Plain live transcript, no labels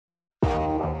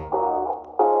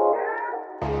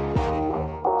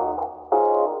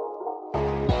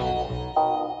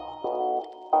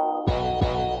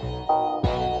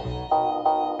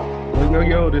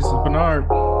Yo, this is Bernard.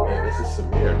 And this is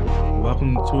Samir.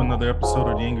 Welcome to another episode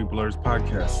of the Angry Blurs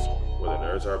podcast. Where the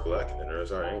nerds are black and the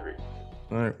nerds are angry.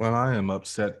 All right, well, I am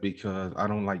upset because I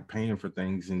don't like paying for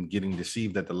things and getting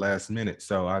deceived at the last minute.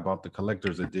 So I bought the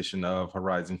collector's edition of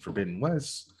Horizon Forbidden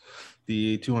West,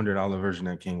 the $200 version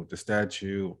that came with the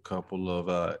statue, a couple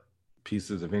of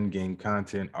pieces of in-game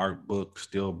content, art book,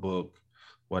 steel book,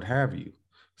 what have you.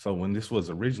 So when this was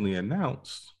originally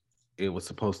announced, it was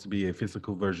supposed to be a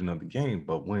physical version of the game,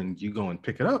 but when you go and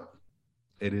pick it up,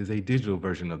 it is a digital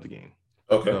version of the game.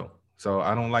 Okay. So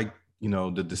I don't like,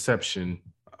 the deception.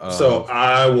 So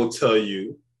I will tell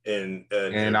you, and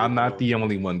I'm not the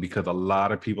only one because a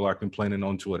lot of people are complaining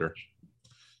on Twitter.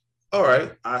 All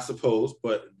right, I suppose,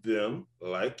 but them,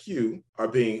 like you, are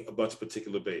being a bunch of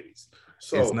particular babies.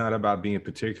 So it's not about being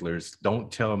particulars.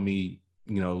 Don't tell me,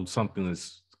 something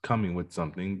is coming with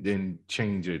something, then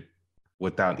change it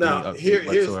without any update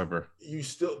whatsoever. You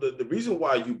still the reason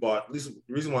why you bought, at least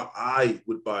the reason why I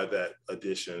would buy that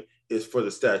edition is for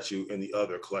the statue and the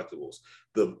other collectibles.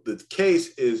 The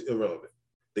case is irrelevant.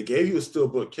 They gave you a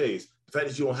steelbook case. The fact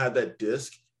that you don't have that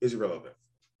disc is irrelevant.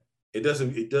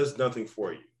 It does nothing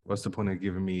for you. What's the point of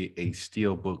giving me a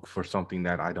steelbook for something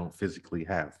that I don't physically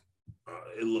have?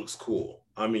 It looks cool.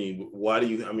 I mean, why do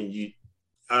you? I mean,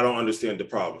 I don't understand the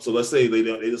problem. So let's say they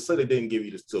didn't give you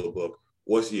the steelbook.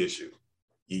 What's the issue?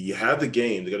 You have the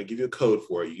game. They're going to give you a code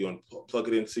for it. You're going to plug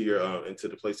it into your into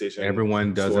the PlayStation.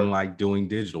 Everyone doesn't like doing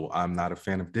digital. I'm not a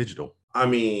fan of digital. I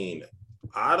mean,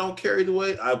 I don't carry the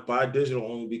weight. I buy digital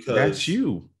only because that's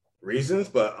you. Reasons,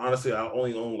 but honestly, I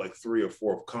only own like 3 or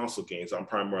 4 console games. I'm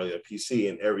primarily a PC,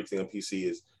 and everything on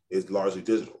PC is largely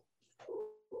digital.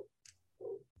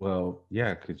 Well,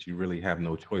 yeah, because you really have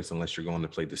no choice unless you're going to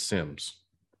play The Sims.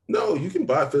 No, you can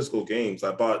buy physical games.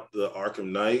 I bought the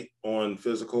Arkham Knight on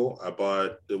physical. I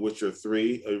bought The Witcher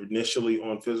 3 initially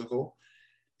on physical.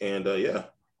 And I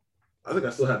think I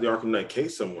still have the Arkham Knight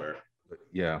case somewhere.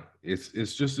 Yeah, it's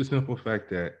just a simple fact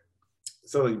that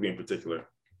it's not like being particular.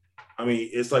 I mean,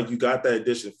 it's like you got that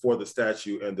edition for the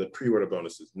statue and the pre-order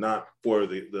bonuses, not for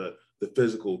the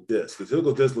physical disc. The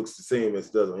physical disc looks the same as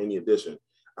it does on any edition.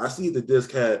 I see the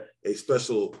disc had a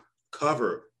special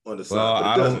cover on the side.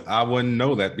 Well, I wouldn't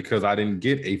know that because I didn't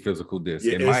get a physical disc.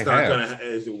 Yeah,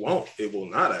 it won't. It will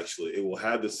not actually. It will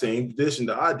have the same edition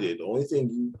that I did. The only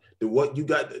thing what you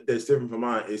got that's different from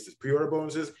mine is the pre-order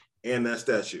bonuses and that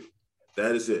statue.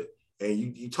 That is it. And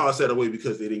you toss that away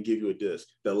because they didn't give you a disc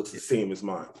that looks the same as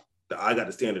mine. I got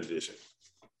the standard edition.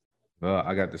 Well,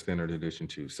 I got the standard edition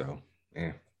too, so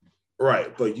yeah.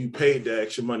 Right, but you paid the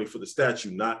extra money for the statue,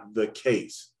 not the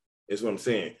case. Is what I'm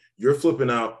saying. You're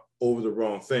flipping out over the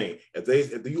wrong thing.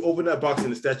 If you open that box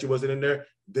and the statue wasn't in there,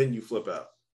 then you flip out.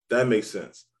 That makes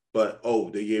sense. But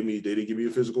they didn't give me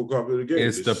a physical copy of the game.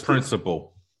 It's the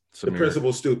principle. The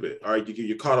principle's stupid. All right,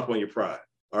 you're caught up on your pride.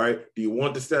 All right, do you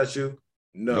want the statue?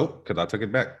 No. Nope, because I took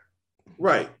it back.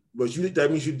 Right. But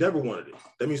that means you never wanted it.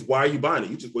 That means why are you buying it?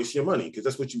 You just wasting your money because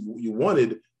that's what you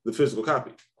wanted, the physical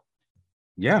copy.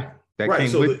 Yeah, that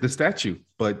came with the statue.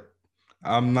 But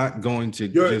I'm not going to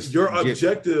your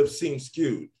objective seems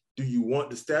skewed. Do you want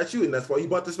the statue? And that's why you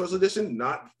bought the special edition,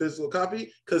 not the physical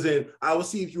copy? Because then I will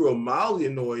see if you were mildly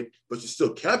annoyed, but you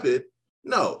still kept it.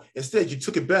 No, instead you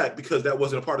took it back because that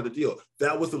wasn't a part of the deal.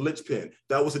 That was the linchpin.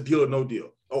 That was a deal or no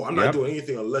deal. Oh, I'm not doing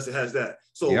anything unless it has that.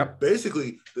 So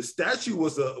basically, the statue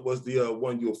was the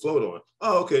one you will float on.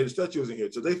 Oh, okay, the statue wasn't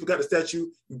here. So they forgot the statue.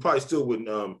 You probably still wouldn't.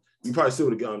 You probably still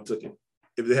would have took it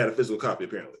if they had a physical copy.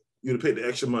 Apparently, you'd have paid the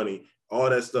extra money, all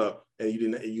that stuff, and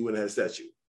you wouldn't have a statue.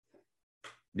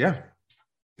 Yeah.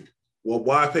 Well,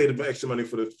 why pay the extra money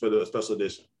for the special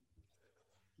edition?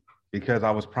 Because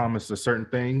I was promised a certain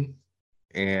thing.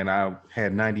 And I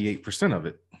had 98% of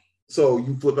it. So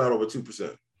you flip out over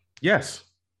 2%. Yes.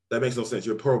 That makes no sense.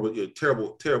 You're a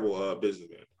terrible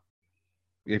businessman.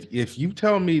 If you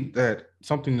tell me that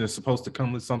something is supposed to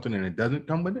come with something and it doesn't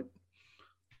come with it,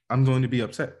 I'm going to be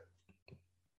upset.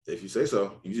 If you say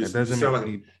so. You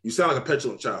sound like a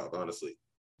petulant child, honestly.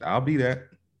 I'll be that.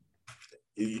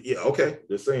 Yeah, okay.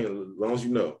 Just saying, as long as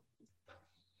you know.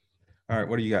 All right,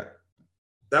 what do you got?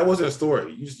 That wasn't a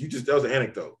story. That was an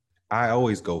anecdote. I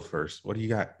always go first. What do you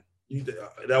got?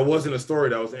 That wasn't a story.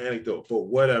 That was an anecdote. But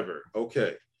whatever.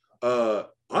 Okay.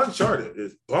 Uncharted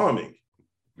is bombing.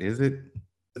 Is it?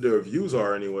 The reviews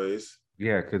are, anyways.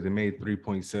 Yeah, because it made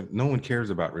 3.7. No one cares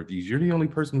about reviews. You're the only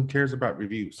person who cares about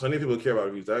reviews. Plenty of people care about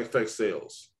reviews. That affects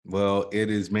sales. Well,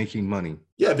 it is making money.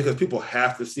 Yeah, because people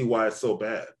have to see why it's so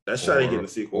bad. That's trying to get a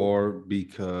sequel. Or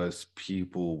because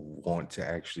people want to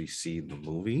actually see the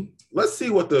movie. Let's see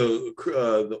what the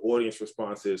audience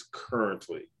response is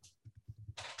currently.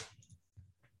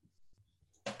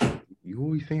 You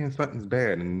always saying something's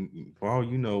bad, and for all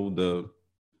you know, the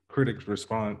critics'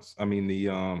 response. I mean, the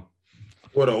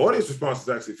Well, the audience response is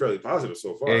actually fairly positive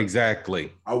so far.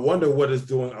 exactly, I wonder what it's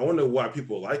doing. I wonder why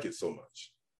people like it so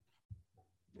much.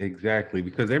 exactly,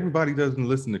 because everybody doesn't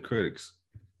listen to critics.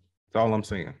 That's all I'm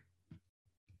saying.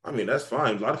 I mean, that's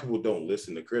fine. A lot of people don't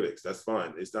listen to critics. That's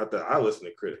fine. It's not that I listen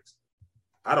to critics.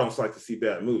 I don't like to see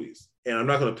bad movies, and I'm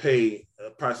not going to pay a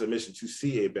price of admission to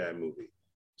see a bad movie.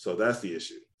 So that's the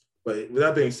issue. But with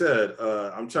that being said,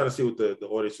 I'm trying to see what the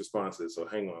audience response is. So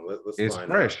hang on, let's It's find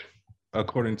fresh, out.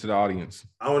 according to the audience.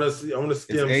 I want to see. I want to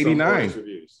skim It's some 89. audience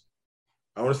reviews.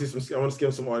 I want to see some. I want to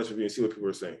skim some audience reviews and see what people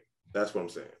are saying. That's what I'm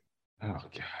saying. Oh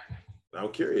God,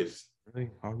 I'm curious.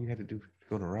 really? All you had to do was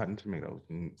go to Rotten Tomatoes.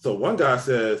 So one guy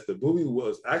says the movie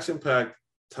was action-packed,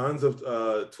 tons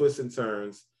of twists and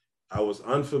turns. I was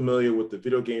unfamiliar with the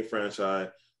video game franchise,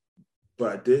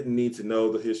 but I didn't need to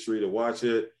know the history to watch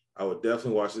it. I would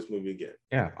definitely watch this movie again.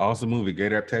 Yeah, awesome movie.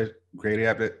 Great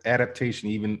adaptation,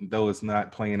 even though it's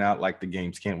not playing out like the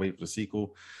games. Can't wait for the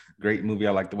sequel. Great movie.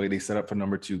 I like the way they set up for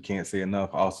number 2. Can't say enough.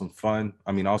 Awesome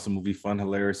movie, fun,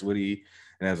 hilarious, witty.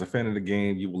 And as a fan of the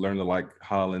game, you will learn to like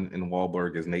Holland and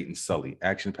Wahlberg as Nate and Sully.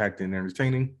 Action-packed and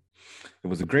entertaining. It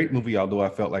was a great movie, although I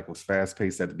felt like it was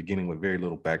fast-paced at the beginning with very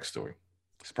little backstory.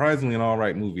 Surprisingly, an all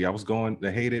right movie. I was going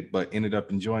to hate it, but ended up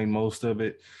enjoying most of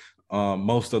it.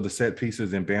 Most of the set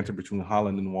pieces and banter between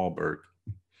Holland and Wahlberg.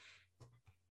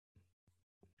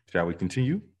 Shall we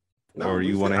continue? No, or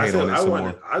you want to hate on it some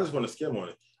more? I just want to skim on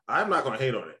it. I'm not going to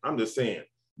hate on it. I'm just saying.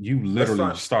 You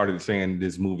literally started saying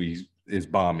this movie is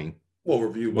bombing. Well,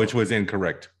 review, which was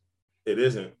incorrect. It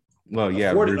isn't. Well,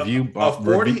 yeah, review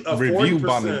bombing,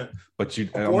 but you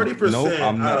 40%.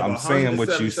 No, I'm saying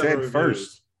what you said reviews.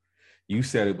 First. You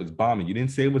said it was bombing. You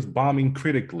didn't say it was bombing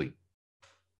critically.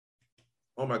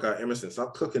 Oh my God, Emerson,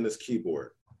 stop clicking this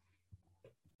keyboard.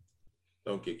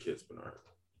 Don't get kids, Bernard.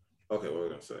 Okay, what are we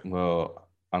gonna say? Well,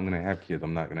 I'm gonna have kids.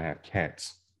 I'm not gonna have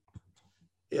cats.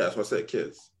 Yeah, that's what I said,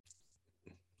 kids.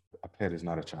 A pet is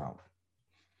not a child.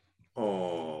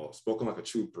 Oh, spoken like a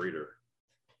true breeder.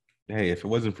 Hey, if it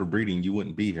wasn't for breeding, you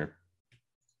wouldn't be here.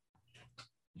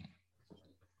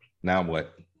 Now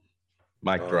what?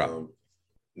 Mic drop.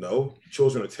 No,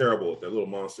 children are terrible. They're little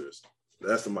monsters.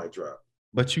 That's the mic drop.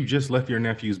 But you just left your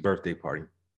nephew's birthday party.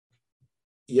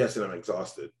 Yes, and I'm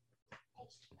exhausted.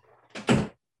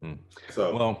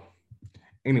 So well,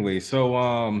 anyway,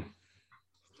 so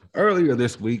earlier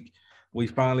this week, we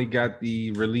finally got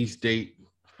the release date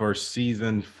for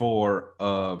season 4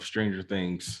 of Stranger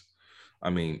Things. I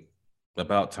mean,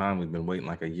 about time. We've been waiting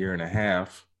like a year and a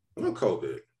half. No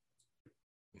COVID.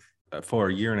 For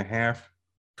a year and a half.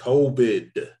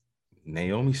 COVID.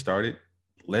 Naomi started.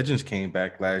 Legends came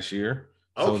back last year.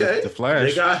 Okay. So the Flash.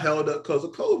 They got held up because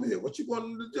of COVID. What you want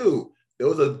them to do? There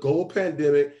was a global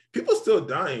pandemic. People still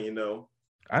dying, you know.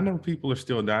 I know people are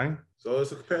still dying. So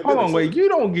it's a pandemic. Hold on, wait. You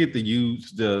don't get to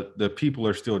use the people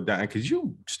are still dying because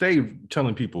you stay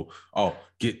telling people, oh,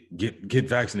 get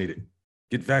vaccinated.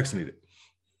 Get vaccinated.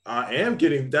 I am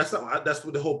getting, that's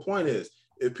what the whole point is.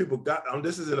 If people got,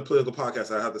 this isn't a political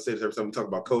podcast, I have to say this every time we talk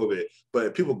about COVID, but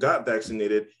if people got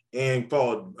vaccinated and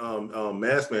followed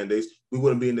mask mandates, we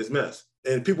wouldn't be in this mess.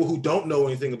 And people who don't know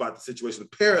anything about the situation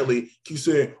apparently keep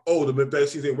saying, oh, the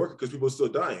vaccines ain't working because people are still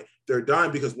dying. They're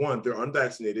dying because 1, they're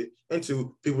unvaccinated, and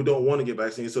 2, people don't want to get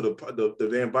vaccinated, so the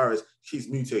damn virus keeps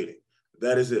mutating.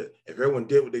 That is it. If everyone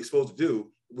did what they're supposed to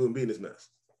do, we wouldn't be in this mess.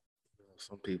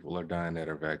 Some people are dying that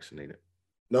are vaccinated.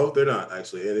 No, they're not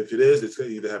actually. And if it is, it's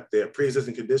either they have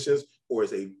pre-existing conditions or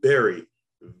it's a very,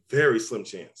 very slim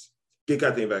chance. Get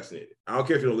goddamn vaccinated. I don't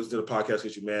care if you don't listen to the podcast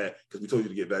because you're mad because we told you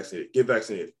to get vaccinated. Get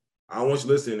vaccinated. I don't want you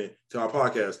listening to our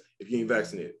podcast if you ain't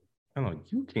vaccinated. I don't know.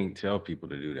 You can't tell people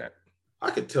to do that.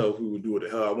 I can tell who would do what the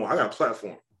hell I want. I got a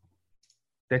platform.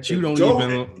 That you don't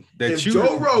even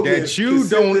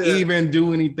even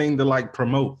do anything to like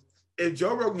promote. If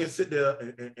Joe Rogan can sit there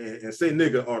and say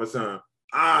nigga all the time,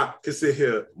 I can sit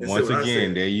here and once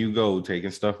again, there you go,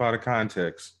 taking stuff out of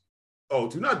context. Oh,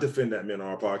 do not defend that man on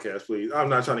our podcast, please. I'm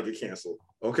not trying to get canceled.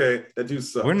 Okay, that dude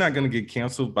sucks. We're not going to get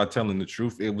canceled by telling the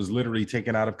truth. It was literally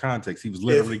taken out of context. He was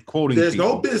literally quoting. There's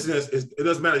people. No business. It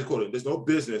doesn't matter. He's quoting. There's no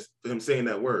business for him saying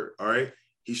that word. All right,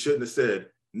 he shouldn't have said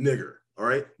nigger. All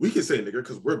right, we can say nigger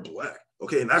because we're black.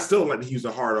 Okay, and I still like to use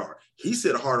a hard R. He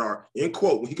said a hard R in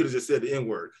quote when he could have just said the N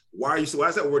word. Why is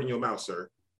that word in your mouth, sir?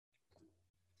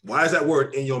 Why is that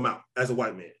word in your mouth as a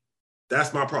white man?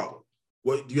 That's my problem.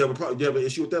 What do you have a problem? Do you have an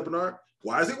issue with that, Bernard?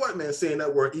 Why is a white man saying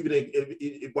that word?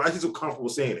 Why is he so comfortable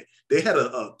saying it? They had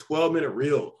a 12-minute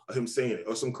reel of him saying it,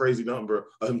 or some crazy number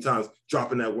of him times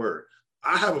dropping that word.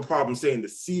 I have a problem saying the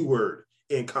C word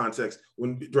in context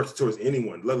when directed towards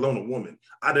anyone, let alone a woman.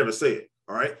 I never say it.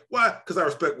 All right. Why? Because I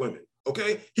respect women.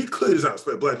 Okay. He clearly does not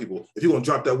respect black people if you're going to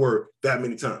drop that word that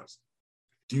many times.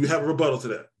 Do you have a rebuttal to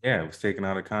that? Yeah, it was taken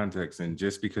out of context, and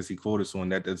just because he quoted someone,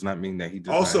 that does not mean that he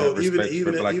does also, not have respect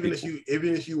even for black even people.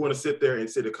 even if you want to sit there and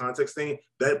say the context thing,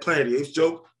 that Planet of the Apes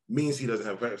joke means he doesn't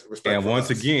have respect. And for once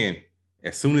us. again,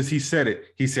 as soon as he said it,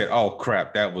 he said, "Oh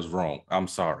crap, that was wrong. I'm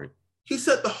sorry." He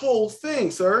said the whole thing,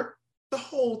 sir. The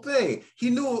whole thing.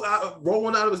 He knew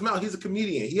rolling out of his mouth. He's a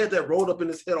comedian. He had that rolled up in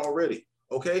his head already.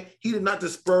 Okay, he did not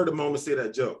just spur the moment to say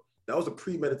that joke. That was a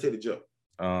premeditated joke.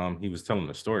 He was telling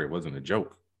the story. It wasn't a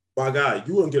joke. My God,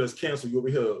 you wouldn't get us canceled. You over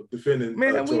here defending.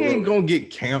 Man, we ain't gonna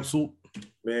get canceled.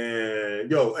 Man,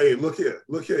 yo, hey, look here,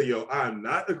 yo. I'm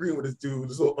not agreeing with this dude,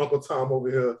 this little Uncle Tom over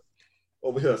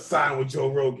here, siding with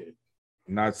Joe Rogan.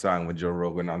 I'm not siding with Joe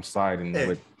Rogan. I'm siding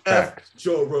with F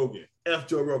Joe Rogan. F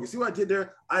Joe Rogan. See what I did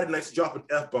there? I did nice to drop an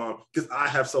F bomb because I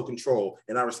have self-control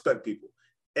and I respect people.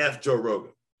 F Joe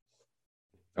Rogan.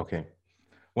 Okay.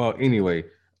 Well, anyway,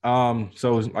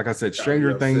 so like I said,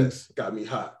 Stranger Things got me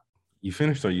hot. You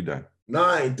finished or you done? No,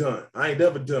 I ain't done. I ain't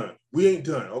never done. We ain't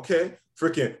done, okay?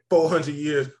 Freaking 400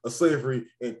 years of slavery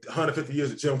and 150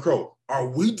 years of Jim Crow. Are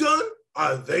we done?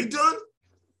 Are they done?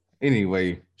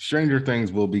 Anyway, Stranger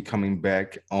Things will be coming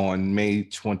back on May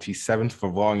 27th for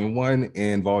Volume 1,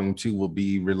 and Volume 2 will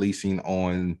be releasing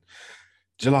on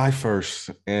July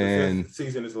 1st. And this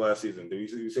season is the last season. Did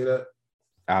you say that?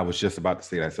 I was just about to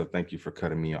say that, so thank you for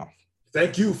cutting me off.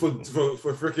 Thank you for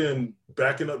freaking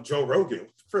backing up Joe Rogan.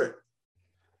 Frick.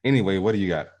 Anyway, what do you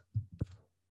got?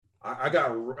 I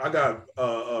got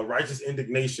righteous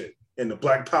indignation and the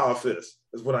Black Power fist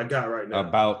is what I got right now.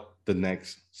 About the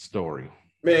next story.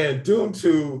 Man, Doom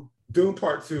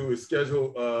Part 2 is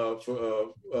scheduled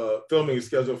for filming is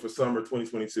scheduled for summer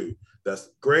 2022.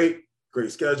 That's great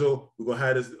schedule. We're gonna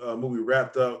have this movie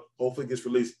wrapped up. Hopefully, it gets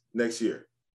released next year.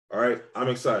 All right, I'm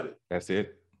excited. That's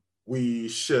it. We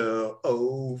shall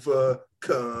overcome.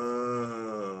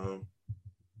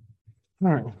 All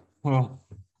right. Well,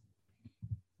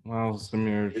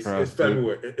 Samir tries. It's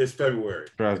February. It's February.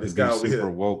 This guy over here.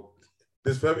 Woke.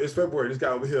 It's February. This guy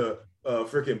over here,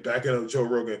 freaking backing up Joe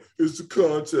Rogan. It's the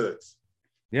context.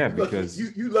 Yeah, you because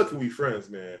you lucky we friends,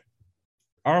 man.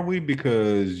 Are we?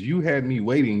 Because you had me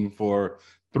waiting for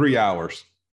 3 hours.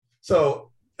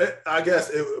 So I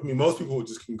guess most people would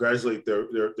just congratulate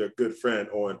their good friend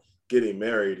on getting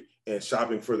married and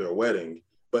shopping for their wedding.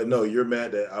 But no, you're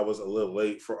mad that I was a little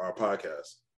late for our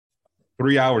podcast.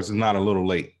 3 hours is not a little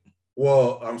late.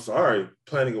 Well, I'm sorry.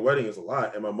 Planning a wedding is a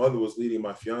lot. And my mother was leading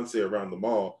my fiance around the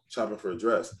mall shopping for a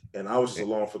dress. And I was just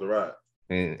along for the ride.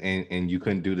 And you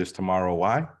couldn't do this tomorrow.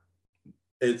 Why?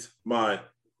 It's my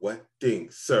wedding,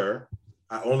 sir.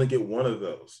 I only get one of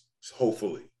those,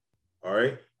 hopefully. All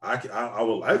right. I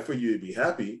would like for you to be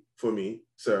happy for me,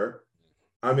 sir.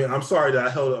 I mean, I'm sorry that I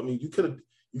held up. I mean, you could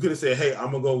have said, hey,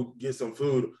 I'm gonna go get some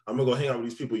food. I'm gonna go hang out with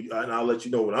these people, and I'll let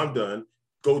you know when I'm done.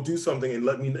 Go do something and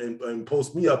let me and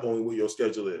post me up on what your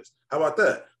schedule is. How about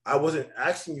that? I wasn't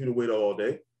asking you to wait all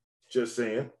day. Just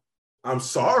saying. I'm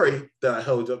sorry that I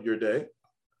held up your day.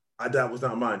 That was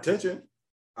not my intention.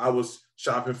 I was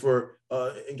shopping for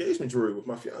engagement jewelry with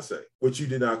my fiance, which you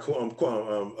did not comment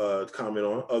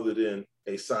on, other than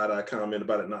a side-eye comment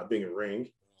about it not being a ring.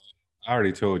 I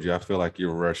already told you. I feel like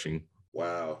you're rushing.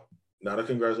 Wow. Not a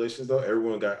congratulations though. I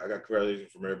got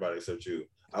congratulations from everybody except you.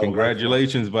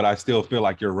 Congratulations, but I still feel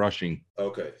like you're rushing.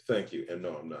 Okay, thank you. And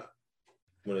no, I'm not.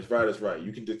 When it's right, it's right.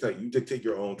 You can dictate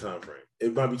your own time frame.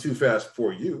 It might be too fast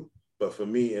for you, but for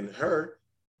me and her,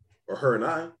 or her and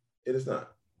I, it is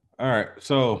not. All right.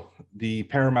 So the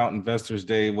Paramount Investors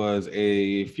Day was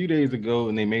a few days ago,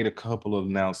 and they made a couple of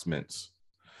announcements.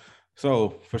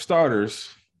 So for starters,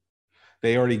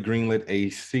 they already greenlit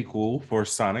a sequel for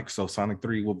Sonic. So Sonic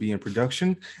 3 will be in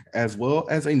production, as well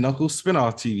as a Knuckles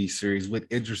spin-off TV series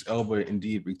with Idris Elba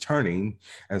indeed returning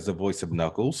as the voice of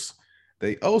Knuckles.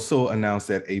 They also announced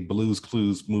that a Blue's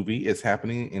Clues movie is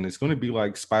happening, and it's going to be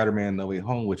like Spider-Man No Way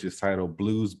Home, which is titled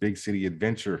Blue's Big City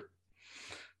Adventure.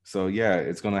 So yeah,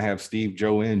 it's going to have Steve,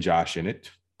 Joe, and Josh in it.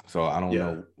 So I don't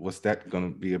know what's that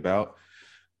going to be about.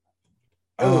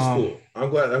 It was cool. I'm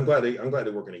glad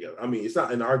they're working together. I mean, it's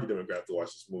not an argument to watch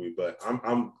this movie, but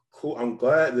I'm cool. I'm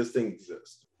glad this thing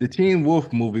exists. The Teen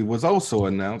Wolf movie was also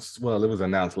announced. Well, it was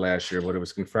announced last year, but it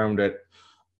was confirmed that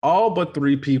all but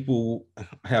 3 people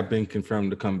have been confirmed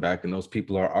to come back, and those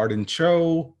people are Arden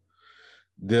Cho,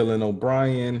 Dylan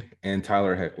O'Brien, and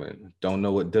Tyler Hoechlin. Don't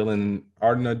know what Dylan and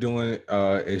Arden are doing.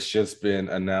 It's just been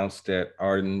announced that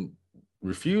Arden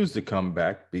refused to come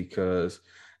back because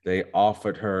they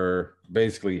offered her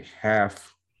basically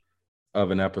half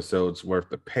of an episode's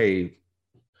worth of pay.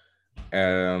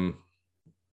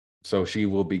 So she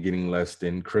will be getting less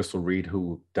than Crystal Reed,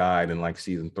 who died in like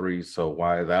season 3. So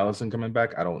why is Allison coming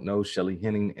back? I don't know. Shelley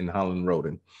Henning and Holland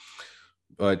Roden.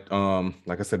 But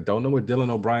like I said, don't know what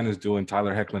Dylan O'Brien is doing.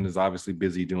 Tyler Hoechlin is obviously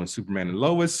busy doing Superman and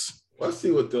Lois. Let's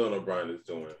see what Dylan O'Brien is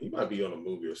doing. He might be on a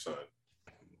movie or something.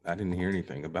 I didn't hear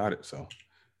anything about it. So,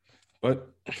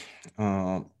 but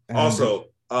also,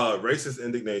 racist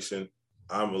indignation.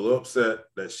 I'm a little upset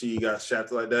that she got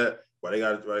shafted like that. Why they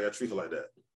got treated like that?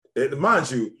 And mind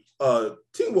you,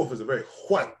 Teen Wolf is a very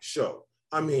white show.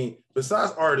 I mean,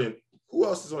 besides Arden, who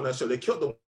else is on that show? They killed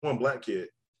the one black kid.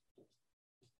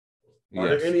 Are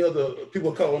there any other people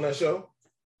of color on that show?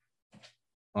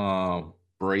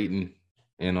 Brayton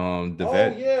and the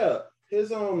vet. Oh yeah,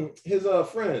 his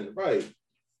friend, right?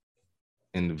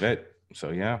 And the vet. So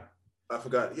yeah, I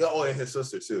forgot. Yeah, and his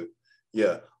sister too.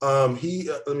 Yeah. He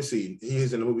let me see. He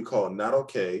is in a movie called Not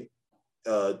Okay,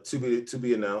 to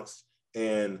be announced,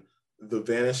 and The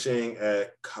Vanishing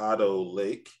at Caddo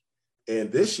Lake. And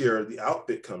this year, The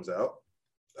Outfit comes out.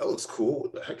 That looks cool.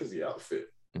 What the heck is The Outfit?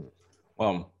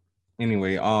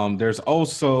 Anyway, there's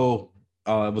also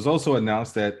it was also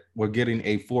announced that we're getting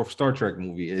a 4th Star Trek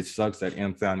movie. It sucks that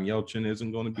Anton Yelchin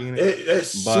isn't going to be in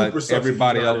it, but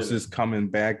everybody else is coming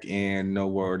back, and no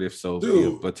word if Sofia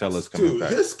Boutella's coming back.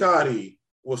 His Scotty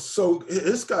was so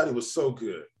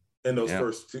good in those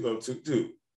first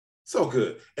two, so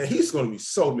good, and he's going to be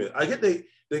so mid. I get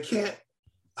they can't.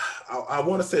 I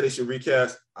want to say they should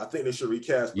recast. I think they should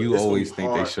recast. You always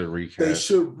think they should recast. They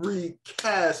should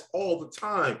recast all the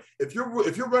time. If you're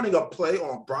running a play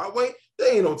on Broadway,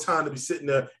 there ain't no time to be sitting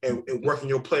there and working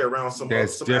your play around some.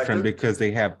 That's different actor. Because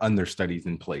they have understudies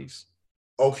in place.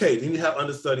 Okay, then you have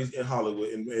understudies in Hollywood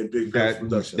in big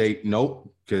productions.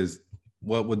 Because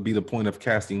what would be the point of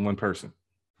casting one person?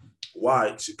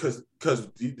 Why? Because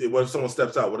what if someone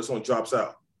steps out? What if someone drops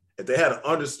out? If they had an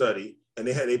understudy and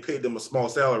they paid them a small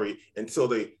salary until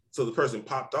the person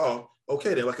popped off,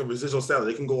 okay, they're like a residual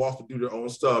salary. They can go off to do their own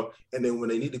stuff, and then when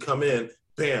they need to come in,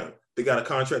 bam, they got a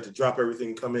contract to drop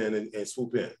everything, come in and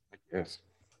swoop in. Yes,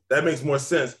 that makes more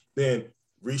sense than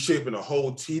reshaping a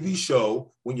whole TV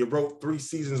show when you wrote 3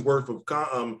 seasons worth of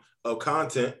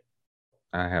content.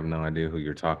 I have no idea who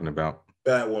you're talking about.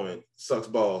 Batwoman sucks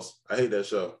balls. I hate that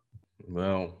show.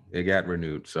 Well, it got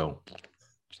renewed, so.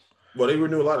 Well, they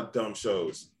renew a lot of dumb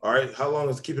shows. All right, how long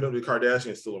is Keeping Up with the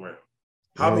Kardashians still around?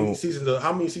 How many seasons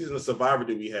of Survivor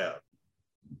do we have?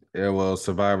 Yeah, well,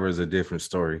 Survivor is a different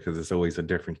story because it's always a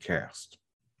different cast.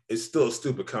 It's still a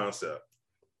stupid concept.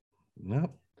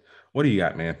 No. What do you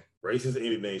got, man? Racist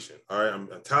indignation. All right, I'm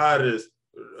tired of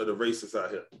the racists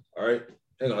out here. All right,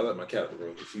 hang on, I let my cat in the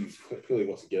room. She clearly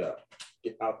wants to get out.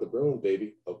 Get out the room,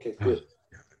 baby. Okay, good.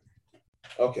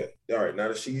 Okay, all right. Now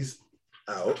that she's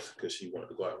out because she wanted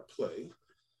to go out and play.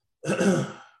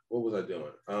 What was I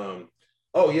doing?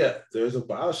 Oh yeah, there's a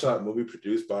BioShock movie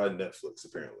produced by Netflix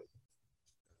apparently.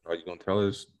 Are you gonna tell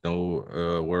us no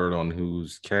word on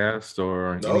who's cast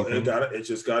or no? Anything? It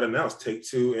just got announced.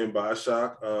 Take-Two and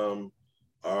BioShock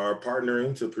are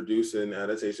partnering to produce an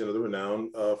adaptation of the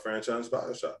renowned franchise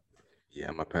BioShock. Yeah,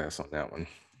 I'm gonna pass on that one.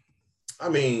 I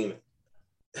mean,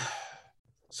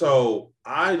 so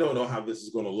I don't know how this is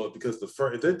going to look because if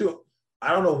they're doing,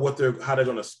 I don't know how they're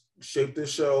going to shape this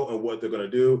show and what they're going to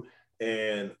do.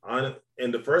 And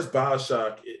in the first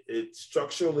BioShock, it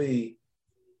structurally,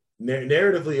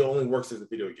 narratively only works as a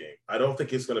video game. I don't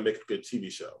think it's going to make a good TV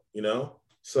show, you know?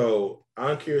 So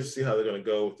I'm curious to see how they're going to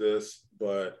go with this,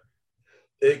 but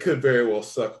it could very well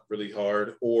suck really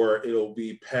hard, or it'll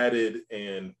be padded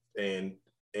and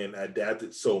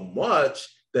adapted so much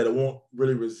that it won't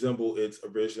really resemble its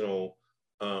original,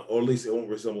 or at least it won't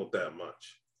resemble it that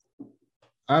much.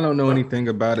 I don't know anything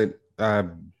about it.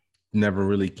 I've never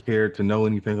really cared to know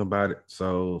anything about it,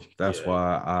 so that's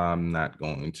why I'm not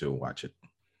going to watch it.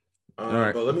 All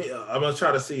right, but I'm gonna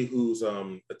try to see who's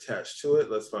attached to it.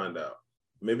 Let's find out.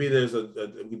 Maybe there's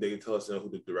they can tell us who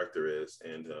the director is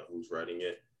and who's writing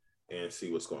it, and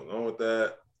see what's going on with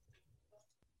that.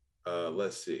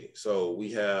 Let's see. So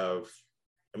we have.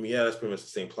 That's pretty much the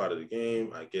same plot of the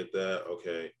game. I get that.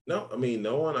 Okay. No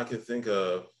one I can think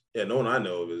of. Yeah, no one I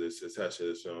know of is attached to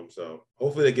this film. So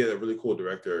hopefully they get a really cool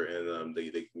director and they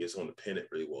can get someone to pin it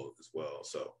really well as well.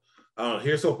 So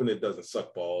here's hoping it doesn't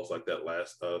suck balls like that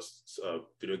last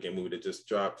video game movie that just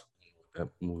dropped. That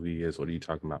movie is, what are you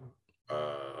talking about?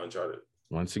 Uncharted.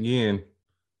 Once again,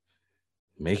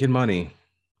 making money.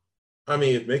 I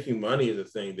mean, if making money is a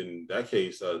thing, then in that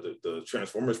case, the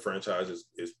Transformers franchise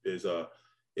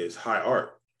is high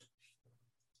art.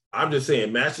 I'm just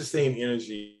saying, match the same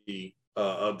energy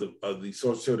of the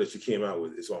social show that you came out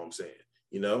with. Is all I'm saying.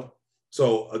 You know.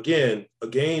 So again, a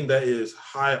game that is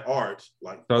high art,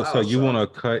 like So you want to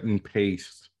cut and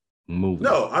paste movie?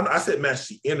 No, I said match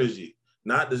the energy,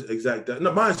 not the exact.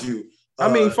 No, mind you. I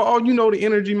mean, for all you know, the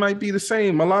energy might be the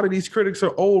same. A lot of these critics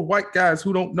are old white guys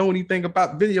who don't know anything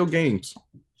about video games.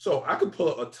 So I could pull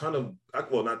up a ton of,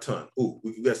 well, not ton. Ooh,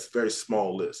 we got a very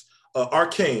small list.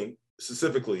 Arcane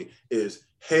specifically is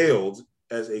hailed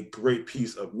as a great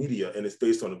piece of media, and it's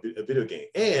based on a video game,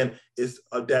 and it's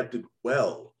adapted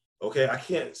well. Okay, I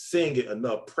can't sing it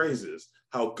enough praises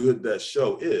how good that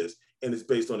show is, and it's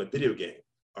based on a video game.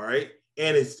 All right,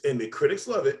 and the critics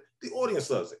love it, the audience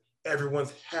loves it,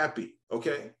 everyone's happy.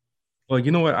 Okay. Well,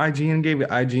 you know what IGN gave it?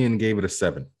 IGN gave it a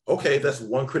 7. Okay, that's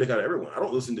one critic out of everyone. I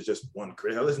don't listen to just one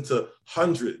critic. I listen to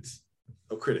hundreds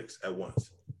of critics at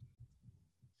once,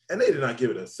 and they did not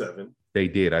give it a 7. They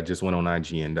did. I just went on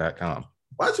IGN.com.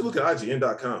 Why don't you look at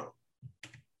IGN.com?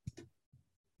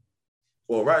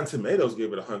 Well, Rotten Tomatoes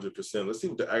gave it 100%. Let's see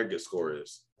what the aggregate score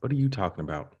is. What are you talking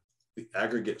about? The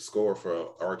aggregate score for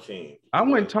Arcane. I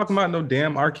wasn't talking about no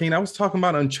damn Arcane. I was talking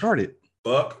about Uncharted.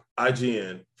 Buck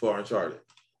IGN for Uncharted.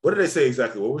 What did they say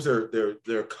exactly? What was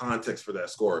their context for that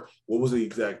score? What was the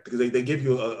exact? Because they give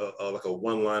you a like a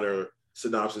one-liner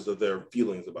synopsis of their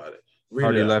feelings about it.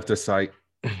 Already left the site.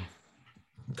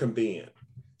 Convenient.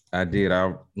 I did.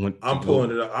 I'm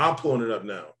pulling it up. I'm pulling it up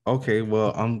now. Okay,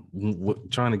 well, I'm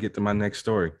trying to get to my next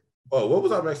story. Oh, what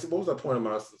was our point of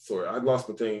my story? I lost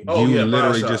my thing. Oh, you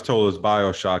literally just told us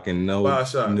BioShock and no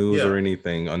news or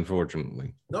anything,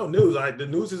 unfortunately. No news. The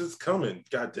news is it's coming.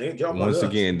 God dang it. Once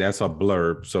again, that's a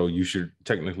blurb, so you should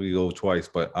technically go twice,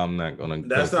 but I'm not gonna.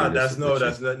 No,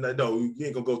 you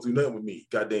ain't gonna go through nothing with me.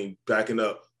 God dang, backing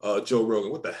up Joe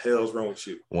Rogan. What the hell's wrong with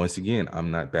you? Once again,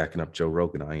 I'm not backing up Joe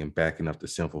Rogan. I am backing up the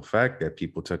simple fact that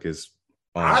people took his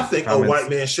I think comments. A white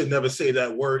man should never say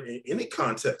that word in any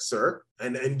context, sir.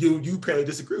 And you apparently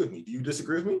disagree with me. Do you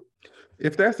disagree with me?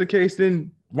 If that's the case,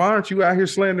 then why aren't you out here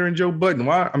slandering Joe Budden?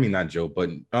 Not Joe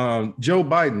Budden. Joe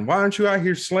Biden. Why aren't you out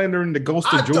here slandering the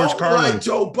ghost of George Carlin? I don't like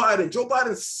Joe Biden. Joe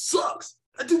Biden sucks.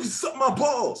 That dude can suck my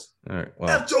balls. All right. Well.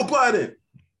 F Joe Biden.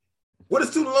 What is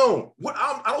student loan?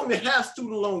 I don't even have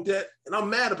student loan debt, and I'm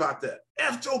mad about that.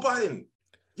 F Joe Biden.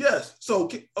 Yes. So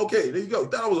okay, there you go.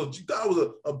 That was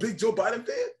a big Joe Biden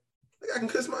fan. I can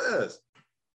kiss my ass.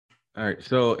 All right.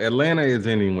 So Atlanta is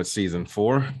ending with season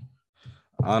 4.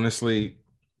 Honestly,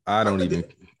 I don't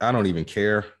even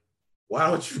care. Why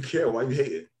don't you care? Why you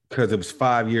hate it? Because it was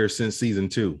 5 years since season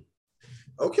 2.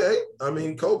 Okay. I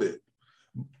mean, COVID.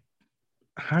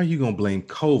 How are you gonna blame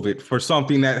COVID for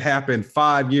something that happened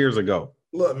 5 years ago?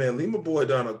 Look, man, leave my boy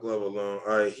Donald Glover alone.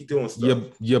 All right, he doing stuff.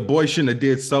 Your boy shouldn't have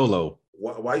did Solo.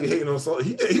 Why you hating on Solo?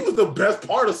 He was the best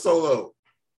part of Solo.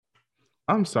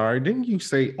 I'm sorry. Didn't you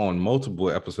say on multiple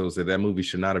episodes that movie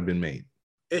should not have been made?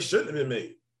 It shouldn't have been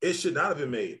made. It should not have been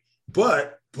made.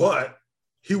 But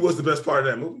he was the best part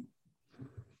of that movie.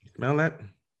 Smell that?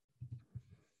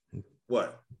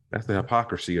 What? That's the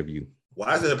hypocrisy of you.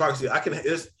 Why is it hypocrisy?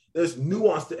 There's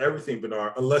nuance to everything,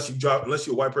 Bernard. Unless you're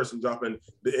a white person dropping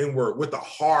the N-word with a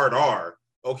hard R.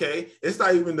 Okay, it's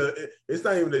not even the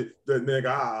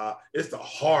nigga. It's the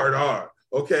hard R.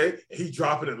 Okay, he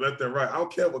dropping it left and right. I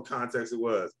don't care what context it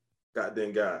was.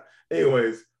 Goddamn guy.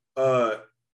 Anyways,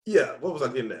 yeah. What was I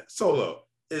getting at? Solo.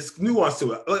 It's nuance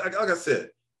to it. Like I said,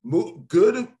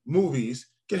 good movies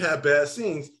can have bad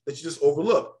scenes that you just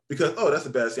overlook because that's a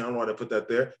bad scene. I don't know why they put that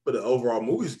there, but the overall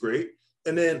movie's great.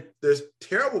 And then there's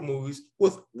terrible movies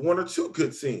with 1 or 2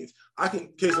 good scenes.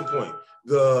 Case in point,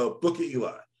 The Book of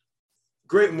Eli.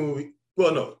 Great movie.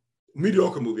 Well, no,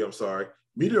 mediocre movie. I'm sorry.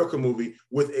 Mediocre movie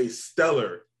with a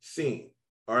stellar scene.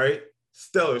 All right?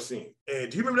 Stellar scene.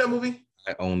 And do you remember that movie?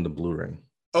 I own the Blu-ray.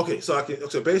 Okay, so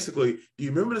basically, do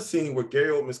you remember the scene where Gary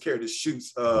Oldman's character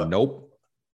shoots? Nope.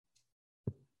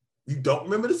 You don't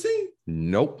remember the scene?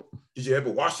 Nope. Did you ever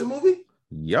watch the movie?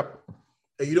 Yep.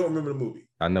 And you don't remember the movie?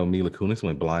 I know Mila Kunis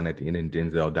went blind at the end and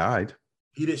Denzel died.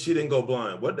 She didn't go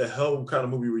blind. What the hell kind of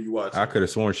movie were you watching? I could have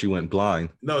sworn she went blind.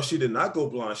 No, she did not go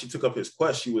blind. She took up his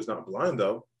quest. She was not blind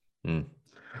though.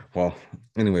 Well,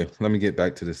 anyway, let me get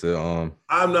back to this. I'm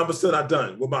still not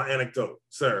done with my anecdote,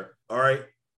 sir. All right.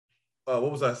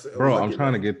 What was I saying? Bro, I'm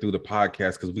trying to get through the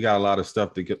podcast because we got a lot of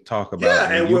stuff to talk about.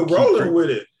 Yeah, and we're rolling with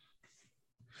it.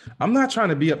 I'm not trying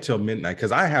to be up till midnight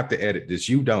because I have to edit this.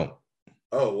 You don't.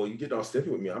 Oh, well, you getting all stiffy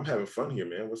with me. I'm having fun here,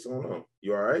 man. What's going on?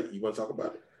 You all right? You want to talk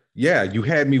about it? Yeah, you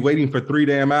had me waiting for 3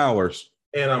 damn hours.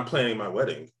 And I'm planning my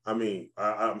wedding. I mean,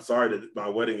 I'm sorry that my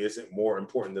wedding isn't more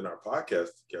important than our podcast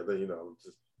together. You know,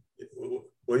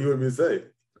 what do you want me to say?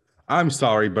 I'm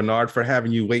sorry, Bernard, for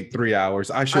having you wait 3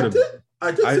 hours. I should have.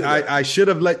 I did say that. I should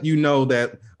have let you know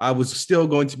that I was still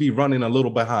going to be running a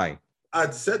little behind. I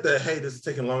said that, hey, this is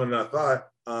taking longer than I thought.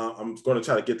 I'm going to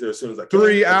try to get there as soon as I can.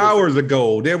 3 hours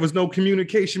ago, there was no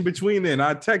communication between then.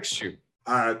 I text you.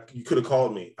 You could have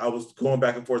called me. I was going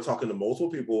back and forth talking to multiple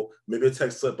people. Maybe a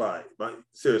text slipped by.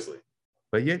 Seriously.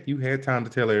 But yet you had time to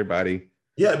tell everybody.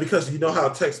 Yeah, because you know how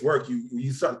texts work.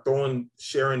 You start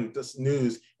sharing this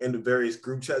news in the various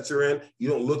group chats you're in. You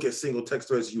don't look at single text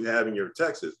threads you have in your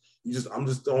texts. I'm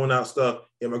just throwing out stuff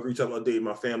in my group chat, updating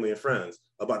my family and friends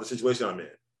about the situation I'm in.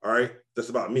 All right, that's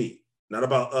about me, not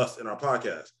about us and our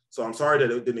podcast. So I'm sorry that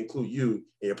it didn't include you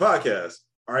in your podcast.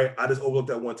 All right, I just overlooked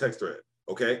that one text thread.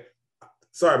 Okay,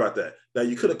 sorry about that. Now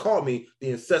you could have called me.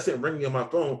 The incessant ringing on my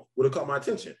phone would have caught my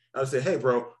attention. I would say, hey,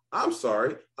 bro, I'm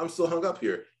sorry. I'm still hung up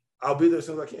here. I'll be there as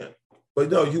soon as I can. But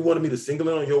no, you wanted me to single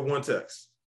in on your one text.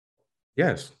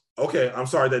 Yes. Okay, I'm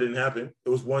sorry that didn't happen. It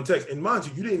was one text. And mind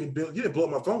you, you didn't blow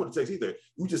up my phone with a text either.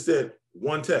 You just said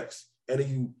one text. And then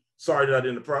you sorry that I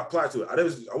didn't apply to it.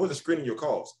 I wasn't screening your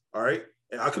calls. All right.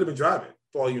 And I could have been driving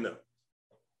for all you know.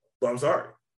 But I'm sorry.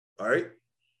 All right.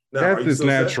 Now, that is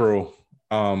natural,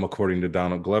 according to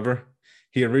Donald Glover.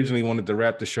 He originally wanted to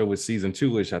wrap the show with season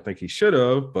 2, which I think he should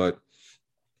have, but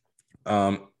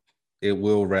it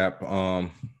will wrap,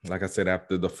 like I said,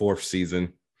 after the 4th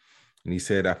season. And he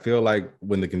said, I feel like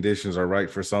when the conditions are right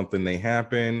for something, they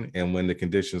happen. And when the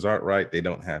conditions aren't right, they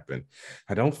don't happen.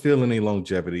 I don't feel any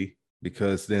longevity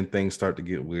because then things start to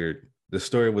get weird. The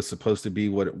story was supposed to be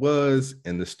what it was.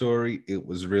 And the story, it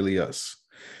was really us.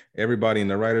 Everybody in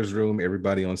the writer's room,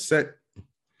 everybody on set.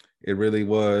 It really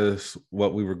was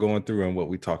what we were going through and what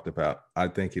we talked about. I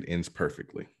think it ends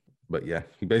perfectly. But yeah,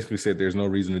 he basically said there's no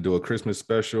reason to do a Christmas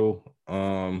special.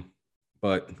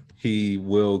 But he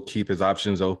will keep his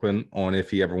options open on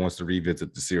if he ever wants to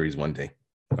revisit the series one day.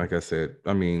 Like I said,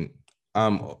 I mean,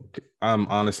 I'm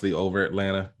honestly over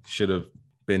Atlanta. Should have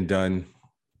been done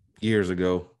years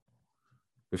ago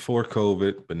before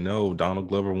COVID. But no, Donald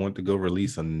Glover wanted to go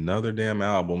release another damn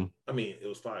album. I mean, it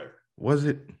was fire. Was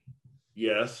it?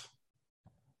 Yes,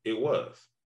 it was.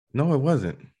 No, it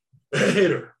wasn't.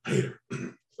 Hater.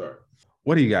 Sorry.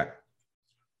 What do you got?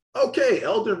 Okay,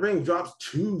 Elden Ring drops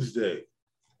Tuesday.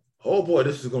 Oh boy,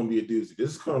 this is going to be a doozy.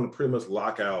 This is going to pretty much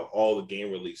lock out all the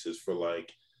game releases for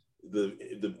like the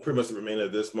pretty much the remainder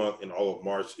of this month and all of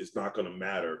March. It's not going to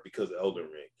matter because of Elden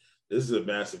Ring. This is a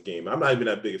massive game. I'm not even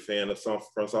that big a fan of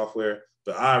From Software,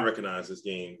 but I recognize this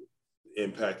game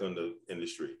impact on the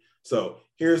industry. So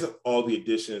here's all the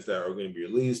editions that are going to be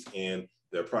released and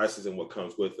their prices and what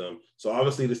comes with them. So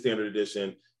obviously the standard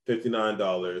edition,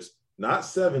 $59, not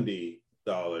 $70,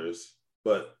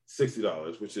 but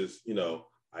 $60, which is,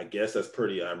 I guess that's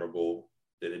pretty admirable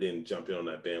that it didn't jump in on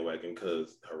that bandwagon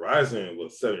because Horizon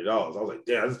was $70. I was like,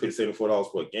 damn, I just paid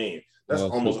 $74 for a game. That's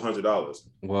almost $100.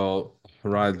 Well,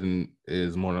 Horizon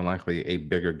is more than likely a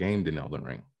bigger game than Elden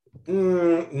Ring.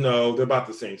 No, they're about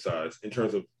the same size in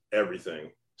terms of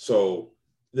everything. So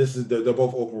they're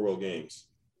both open world games.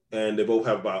 And they both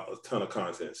have about a ton of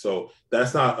content. So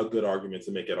that's not a good argument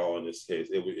to make at all in this case.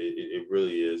 It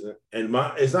really isn't. And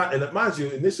it's not, and mind you,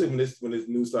 initially when this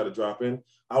news started dropping,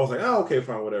 I was like, oh, okay,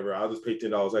 fine, whatever. I'll just pay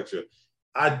 $10 extra.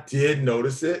 I did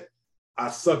notice it. I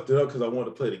sucked it up because I wanted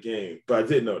to play the game, but I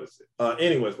did notice it.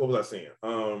 Anyways, what was I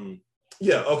saying?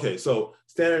 Yeah, okay. So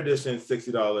standard edition,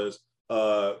 $60,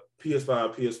 PS5,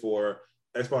 PS4,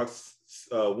 Xbox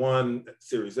One,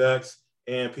 Series X,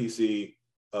 and PC.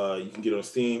 You can get it on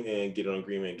Steam and get it on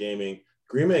Green Man Gaming.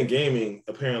 Green Man Gaming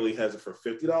apparently has it for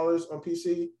 $50 on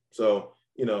PC. So,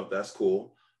 that's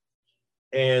cool.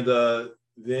 And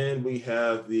then we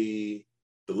have the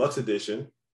deluxe edition,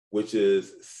 which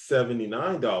is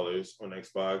 $79 on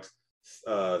Xbox,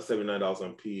 $79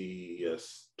 on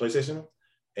PlayStation.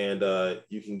 And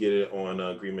you can get it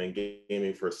on Green Man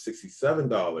Gaming for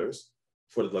 $67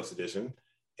 for the deluxe edition.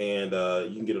 And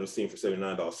you can get it on Steam for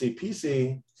 $79. See,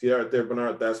 PC, see right there,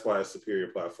 Bernard, that's why it's a superior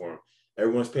platform.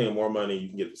 Everyone's paying more money. You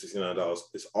can get it for $69.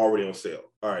 It's already on sale.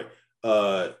 All right.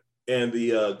 And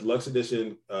the deluxe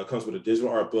edition comes with a digital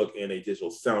art book and a digital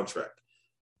soundtrack.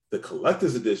 The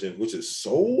collector's edition, which is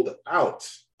sold out,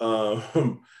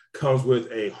 comes with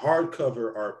a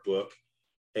hardcover art book,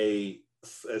 a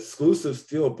exclusive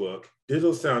steel book,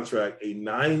 digital soundtrack, a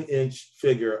 9-inch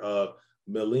figure of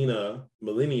Melina,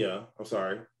 Blade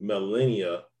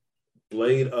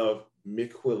of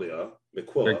Miquella.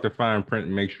 Check the fine print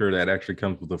and make sure that actually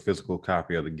comes with a physical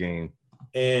copy of the game.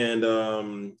 And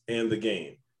the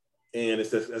game. And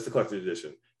that's the collector's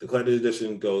edition. The collector's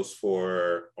edition goes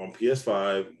for, on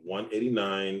PS5,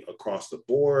 $189 across the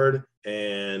board.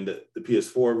 And the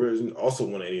PS4 version, also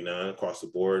 $189 across the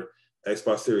board.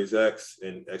 Xbox Series X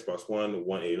and Xbox One,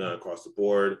 189 across the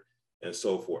board, and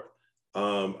so forth.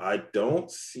 I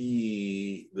don't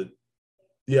see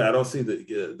I don't see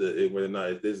the whether or not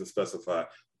it doesn't specify.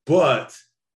 But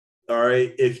all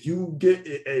right, if you get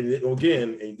and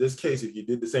again in this case, if you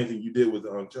did the same thing you did with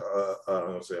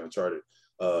Uncharted,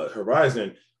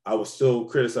 Horizon, I would still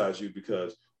criticize you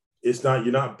because you're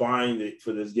not buying it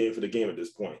for this game for the game at this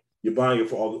point. You're buying it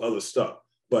for all the other stuff.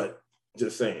 But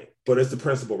just saying. But it's the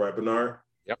principle, right, Bernard?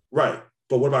 Yep. Right.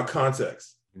 But what about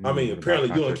context? I mean, apparently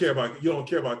you don't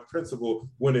care about principle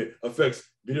when it affects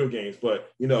video games. But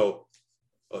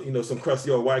some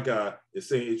crusty old white guy is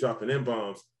saying he's dropping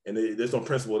N-bombs, and there's no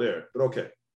principle there. But okay.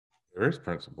 There is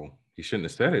principle. He shouldn't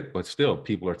have said it, but still,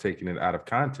 people are taking it out of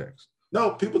context.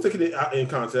 No, people taking it out in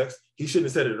context. He shouldn't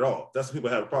have said it at all. That's what people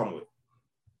have a problem with.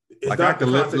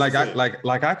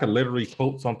 I could literally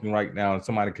quote something right now, and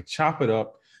somebody could chop it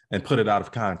up and put it out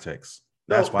of context.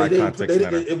 That's why context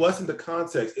matters. It wasn't the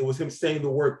context. It was him saying the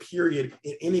word period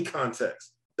in any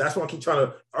context. That's what I keep trying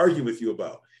to argue with you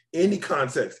about. Any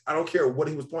context. I don't care what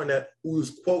he was pointing at, who he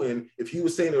was quoting. If he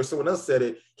was saying it or someone else said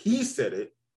it, he said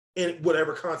it in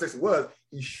whatever context it was.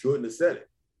 He shouldn't have said it.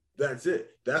 That's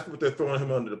it. That's what they're throwing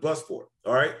him under the bus for.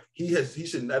 All right.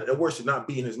 That word should not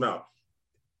be in his mouth.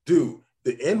 Dude,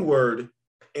 the N-word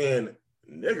and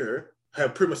nigger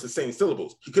have pretty much the same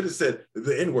syllables. He could have said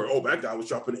the N-word. Oh, that guy was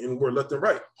dropping the N-word left and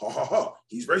right. Ha ha ha.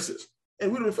 He's racist.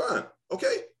 And we'd have been fine.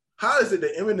 Okay. How is it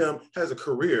that Eminem has a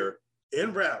career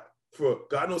in rap for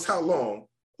God knows how long,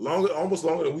 almost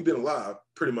longer than we've been alive,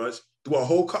 pretty much, through our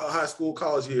whole high school,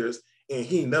 college years, and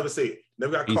he never said it,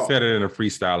 never got caught. He said it in a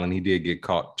freestyle, and he did get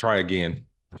caught. Try again.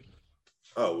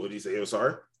 Oh, what did he say? He was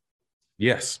sorry?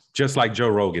 Yes, just like Joe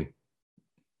Rogan.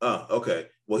 Oh, okay.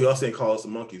 Well, he also didn't call us the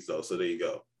monkeys, though, so there you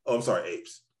go. Oh, I'm sorry,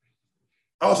 apes.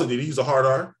 Also, did he use a hard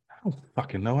R? I don't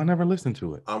fucking know. I never listened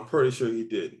to it. I'm pretty sure he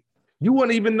didn't. You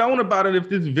wouldn't even known about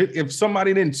it if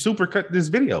somebody didn't supercut this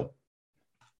video.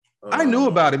 I knew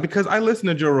about it because I listen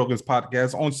to Joe Rogan's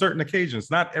podcast on certain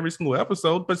occasions, not every single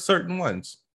episode, but certain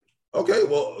ones. Okay,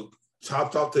 well,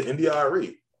 top to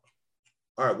NDIRE.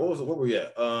 All right, what were we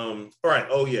at? All right,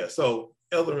 oh yeah, so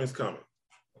Elden Ring's coming.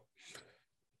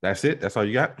 That's it? That's all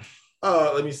you got?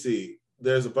 Let me see.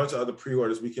 There's a bunch of other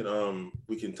pre-orders we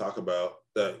can talk about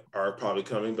that are probably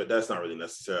coming, but that's not really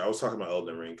necessary. I was talking about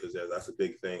Elden Ring because that's a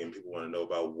big thing, and people want to know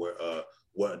about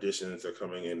what editions are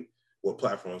coming and what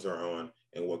platforms are on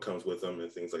and what comes with them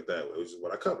and things like that, which is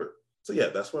what I covered. So yeah,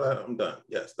 that's what I'm done.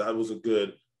 Yes, that was a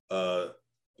good, little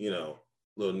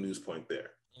news point there.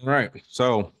 All right.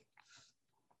 So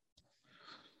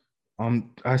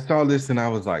I saw this and I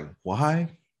was like, why?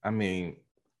 I mean,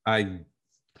 I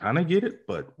kind of get it,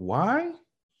 but why?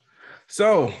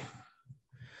 So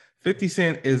 50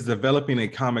 Cent is developing a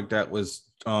comic that was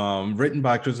written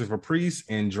by Christopher Priest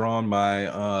and drawn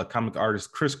by comic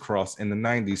artist Chris Cross in the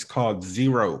 90s called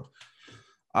Zero.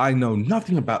 I know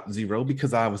nothing about Zero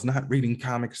because I was not reading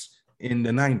comics in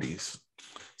the 90s.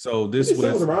 So this 50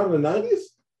 Cent was around in the 90s?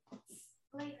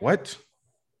 What?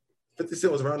 50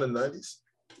 Cent was around in the 90s?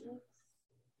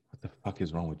 What the fuck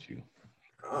is wrong with you?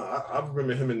 I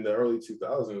remember him in the early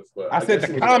 2000s. But I said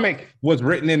the comic was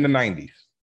written in the 90s.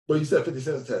 But you said 50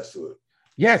 Cent's attached to it.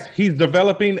 Yes, he's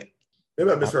developing.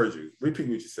 Maybe I misheard you. Repeat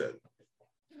what you said.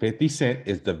 50 Cent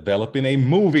is developing a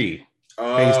movie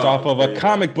based off of a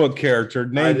comic book character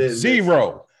named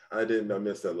Zero. I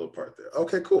missed that little part there.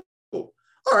 Okay, cool. All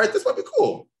right, this might be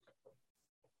cool.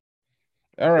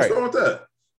 All right. What's wrong with that?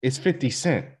 It's 50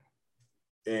 Cent.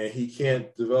 And he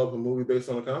can't develop a movie based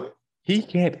on a comic? He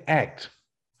can't act.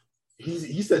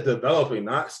 He said developing,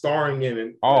 not starring in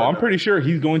it. Oh, I'm pretty sure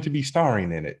he's going to be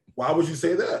starring in it. Why would you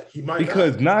say that? He might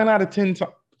because 9 out of 10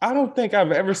 times, I don't think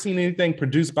I've ever seen anything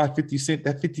produced by 50 Cent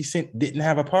that 50 Cent didn't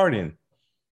have a part in.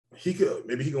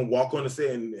 Maybe he can walk on the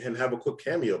set and have a quick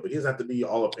cameo, but he doesn't have to be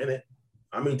all up in it.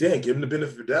 I mean, damn, give him the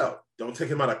benefit of the doubt. Don't take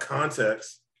him out of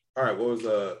context. All right,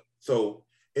 so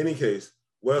in any case,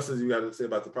 what else has you got to say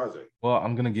about the project? Well,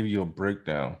 I'm gonna give you a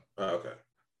breakdown. Okay.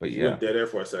 But you went dead air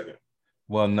for a second.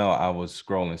 Well, no, I was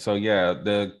scrolling. So yeah,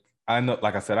 I know,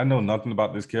 like I said, I know nothing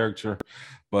about this character,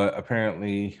 but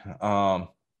apparently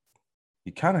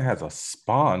he kind of has a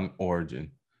Spawn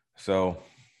origin. So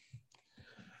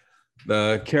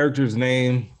the character's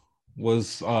name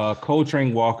was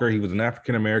Coltrane Walker. He was an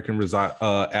African-American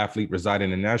athlete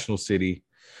residing in National City.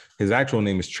 His actual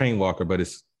name is Train Walker, but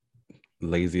it's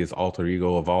laziest alter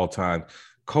ego of all time.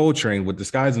 Coltrane would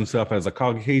disguise himself as a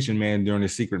Caucasian man during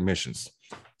his secret missions.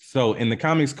 So in the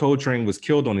comics, Coltrane was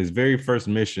killed on his very first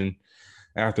mission,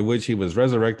 after which he was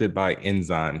resurrected by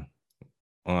Enzyme,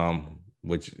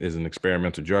 which is an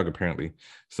experimental drug, apparently.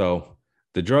 So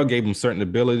The drug gave him certain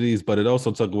abilities, but it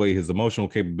also took away his emotional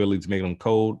capabilities, making him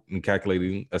cold and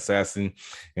calculating assassin.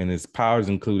 And his powers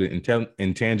included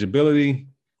intangibility,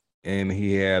 and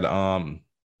he had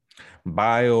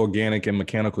bioorganic and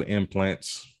mechanical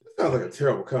implants. Sounds like a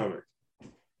terrible comic.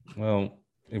 Well,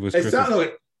 it was. It sounds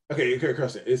like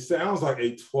question. It sounds like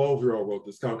a 12-year-old wrote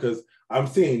this comic because I'm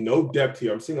seeing no depth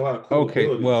here. I'm seeing a lot of cool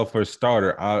abilities. Well, for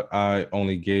starter, I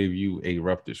only gave you a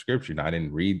rough description. I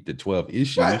didn't read the 12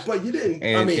 issues. Right, but you didn't.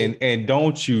 And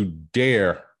don't you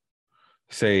dare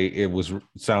say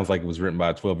sounds like it was written by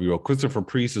a 12-year-old. Christopher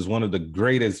Priest is one of the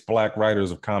greatest Black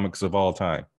writers of comics of all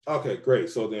time. Okay, great.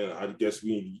 So then I guess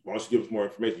why don't you give us more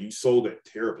information? You sold it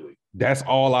terribly. That's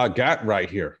all I got right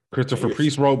here. Christopher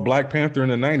Priest wrote Black Panther in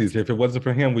the 90s. If it wasn't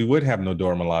for him, we would have no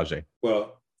Dora Milaje.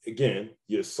 Well, again,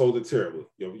 you sold it terribly.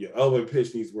 Your elevator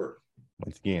pitch needs work.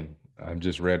 Once again, I've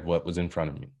just read what was in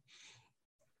front of me.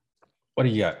 What do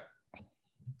you got?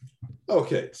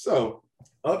 Okay, so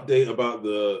update about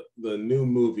the new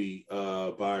movie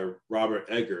by Robert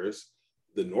Eggers,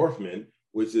 The Northman,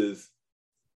 which is,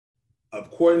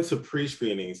 according to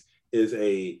pre-screenings, is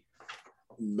a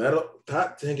metal.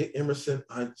 God dang it, Emerson!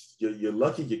 You're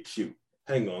lucky you're cute.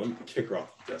 Hang on, let me kick her off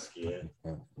the desk again.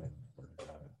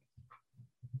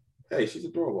 Hey, she's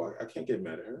adorable. I can't get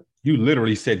mad at her. You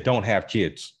literally said don't have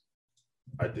kids.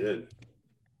 I did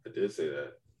say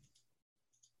that.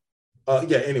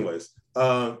 Yeah. Anyways,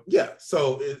 yeah.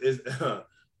 So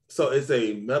it's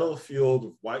a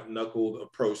metal-fueled, white-knuckled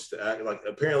approach to act. Like,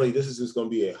 apparently, this is just going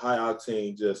to be a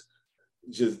high-octane, just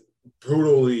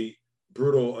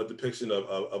brutal depiction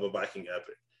of a Viking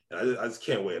epic. And I just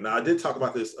can't wait. Now, I did talk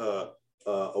about this a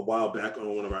while back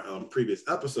on one of our previous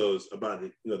episodes about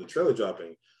the trailer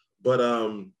dropping. But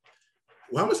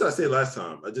how much did I say last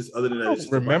time? Other than that,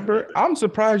 remember. I'm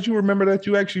surprised you remember that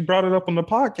you actually brought it up on the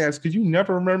podcast, because you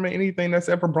never remember anything that's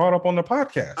ever brought up on the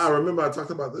podcast. I remember I talked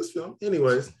about this film.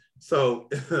 Anyways, so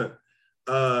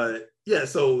yeah,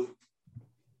 so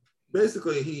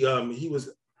basically he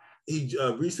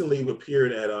recently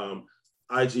appeared at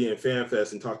IGN Fan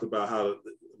Fest and talked about how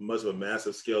much of a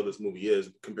massive scale this movie is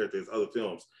compared to his other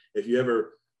films. If you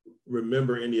ever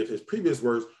remember any of his previous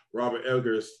works, Robert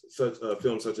Eggers,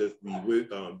 films such as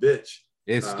The Witch.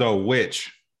 It's The Witch.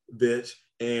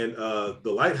 And The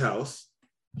Lighthouse.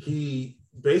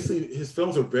 His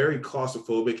films are very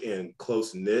claustrophobic and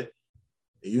close-knit.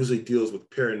 It usually deals with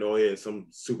paranoia and some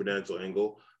supernatural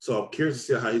angle. So I'm curious to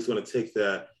see how he's going to take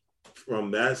that from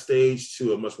that stage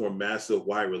to a much more massive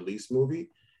wide release movie.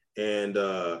 And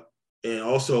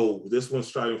also this one's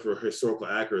striving for historical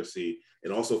accuracy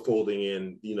and also folding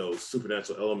in,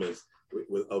 supernatural elements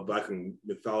of Viking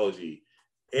mythology.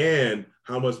 And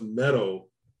how much metal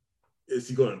is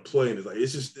he going to employ in this? Like,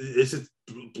 it's just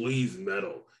bleeds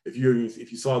metal. If you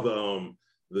saw the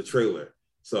trailer.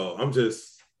 So I'm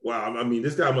just, wow. I mean,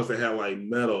 this guy must have had like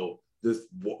metal just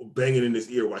banging in his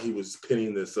ear while he was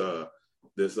pinning this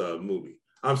movie.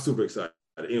 I'm super excited.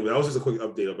 Anyway, that was just a quick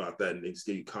update about that and just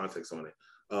give you context on it.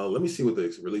 Let me see what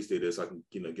the release date is so I can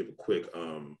give a quick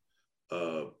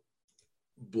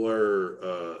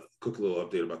quick little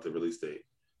update about the release date.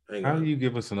 How do you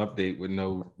give us an update with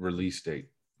no release date?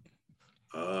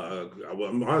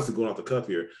 I'm honestly going off the cuff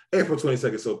here. April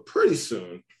 22nd, so pretty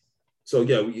soon. So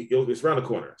yeah, it's around the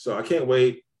corner. So I can't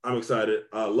wait. I'm excited.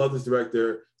 I love this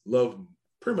director. Love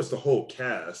pretty much the whole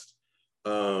cast.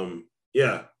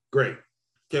 Yeah, great.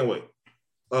 Can't wait.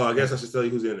 I guess I should tell you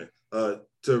who's in it.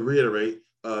 To reiterate,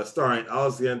 starring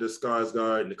Alexander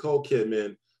Skarsgård, Nicole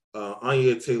Kidman,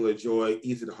 Anya Taylor-Joy,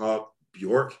 Ethan Hawke,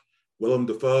 Bjork, Willem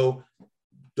Dafoe.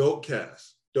 Dope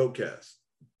cast.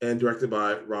 And directed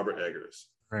by Robert Eggers.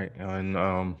 Right.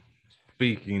 And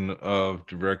speaking of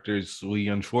directors, we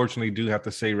unfortunately do have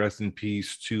to say rest in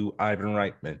peace to Ivan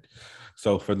Reitman.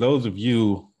 So for those of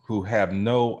you who have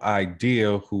no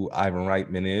idea who Ivan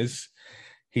Reitman is,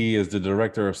 he is the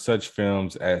director of such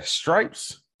films as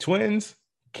Stripes, Twins,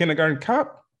 Kindergarten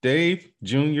Cop, Dave,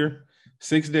 Jr.,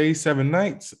 6 Days, 7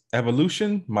 Nights,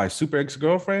 Evolution, My Super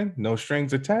Ex-Girlfriend, No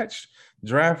Strings Attached,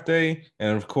 Draft Day,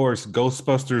 and of course,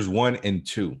 Ghostbusters 1 and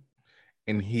 2.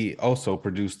 And he also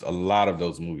produced a lot of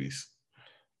those movies.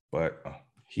 But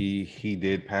he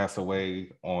did pass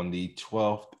away on the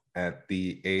 12th at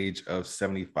the age of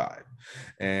 75.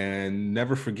 And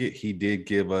never forget, he did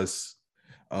give us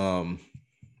Animal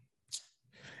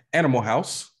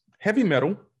House, Heavy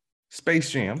Metal,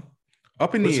 Space Jam,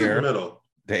 Up in the Air. Metal?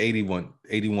 The 81.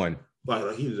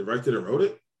 Like he directed and wrote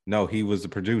it? No, he was the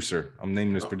producer. I'm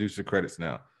naming his producer credits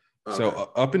now. Okay.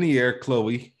 So Up in the Air,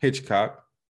 Chloe, Hitchcock.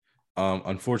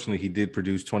 Unfortunately, he did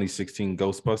produce 2016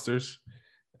 Ghostbusters.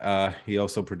 He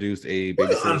also produced a Well,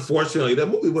 babysitter. unfortunately, that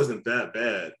movie wasn't that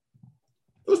bad.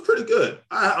 It was pretty good.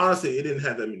 I honestly, it didn't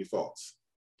have that many faults.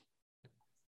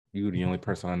 You're the only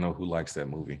person I know who likes that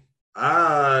movie.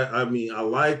 I mean, I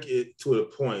like it to a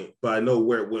point, but I know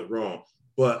where it went wrong.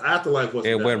 But Afterlife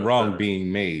wasn't. It went wrong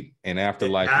being made, and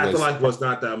Afterlife was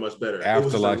not that much better.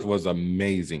 Afterlife was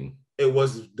amazing. It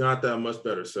was not that much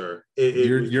better, sir.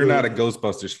 You're not a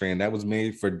Ghostbusters fan. That was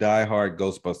made for diehard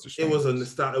Ghostbusters fans. It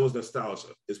was nostalgia,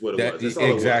 is what it was.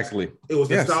 Exactly. It was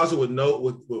nostalgia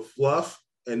with fluff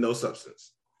and no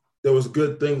substance. There was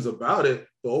good things about it,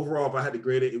 but overall, if I had to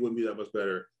grade it, it wouldn't be that much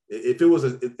better. If it was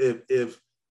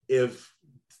if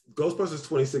Ghostbusters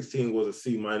 2016 was a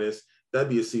C minus, that'd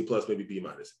be a C plus, maybe B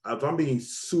minus. If I'm being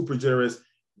super generous,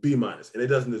 B minus, and it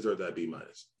doesn't deserve that B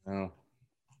minus. Oh,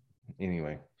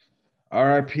 anyway,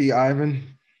 R.I.P.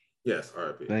 Ivan. Yes,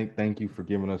 R.I.P. Thank you for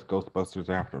giving us Ghostbusters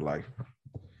Afterlife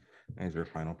as your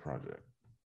final project.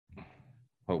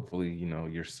 Hopefully,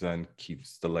 your son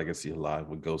keeps the legacy alive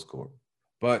with Ghost Corp.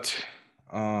 But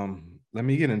let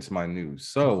me get into my news.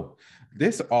 So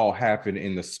this all happened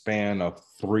in the span of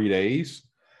 3 days.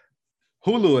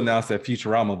 Hulu announced that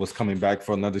Futurama was coming back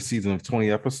for another season of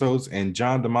 20 episodes, and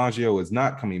John DiMaggio is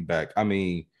not coming back. I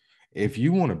mean, if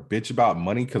you want to bitch about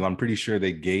money, because I'm pretty sure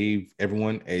they gave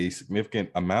everyone a significant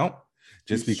amount,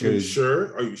 just because.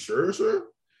 Are you sure, sir?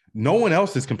 No one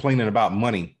else is complaining about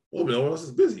money. Well, no one else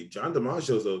is busy. John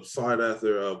DiMaggio's a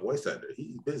sought-after voice actor.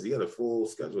 He's busy. He got a full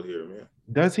schedule here, man.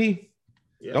 Does he?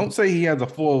 Yeah. Don't say he has a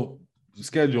full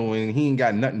schedule and he ain't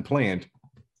got nothing planned.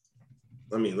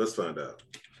 I mean, let's find out.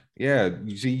 Yeah,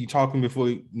 you see, you talking before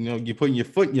you're putting your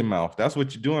foot in your mouth. That's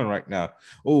what you're doing right now.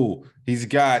 Oh, he's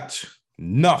got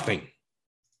nothing.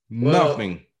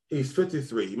 Nothing. He's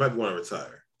 53. He might want to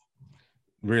retire.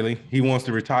 Really? He wants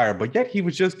to retire, but yet he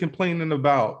was just complaining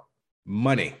about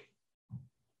money.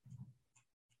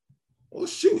 Well,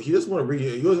 shoot, he doesn't want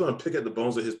to pick at the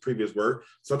bones of his previous work.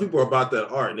 Some people are about that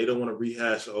art and they don't want to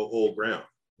rehash old ground.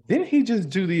 Didn't he just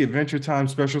do the Adventure Time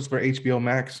specials for HBO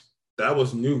Max? That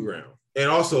was new ground. And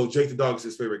also, Jake the Dog is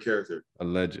his favorite character.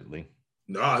 Allegedly.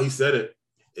 No, he said it.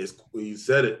 He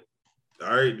said it.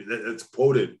 All right, it's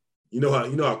quoted. You know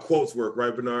how quotes work,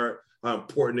 right, Bernard? How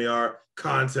important they are.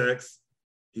 Context.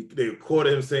 They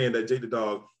quoted him saying that Jake the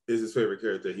Dog is his favorite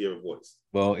character he ever voiced.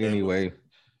 Well, anyway.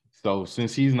 So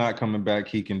since he's not coming back,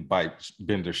 he can bite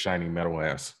Bender's shiny metal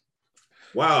ass.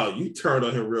 Wow, you turned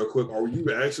on him real quick. Or were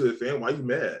you actually a fan? Why are you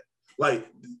mad? Like,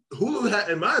 Hulu,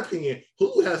 in my opinion,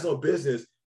 Hulu has no business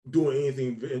doing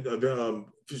anything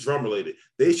Futurama related.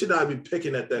 They should not be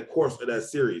picking at that course of that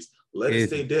series. Let it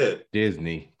stay dead.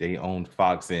 Disney, they own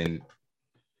Fox, and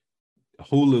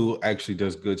Hulu actually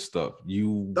does good stuff. They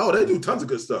do tons of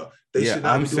good stuff.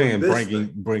 I'm saying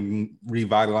bringing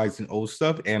revitalizing old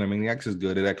stuff. Animaniacs is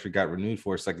good. It actually got renewed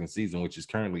for a second season, which is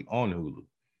currently on Hulu.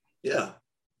 Yeah,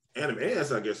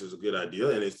 Animaniacs, I guess, is a good idea,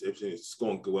 and it's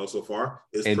going well so far.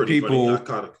 It's and pretty people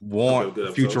funny. Want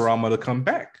Futurama to come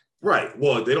back, right?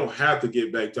 Well, they don't have to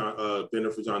get back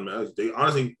Bender for John DiMaggio. They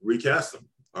honestly recast him.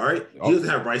 All right, he doesn't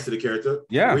have rights to the character.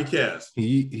 Yeah, recast.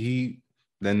 Then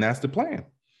that's the plan.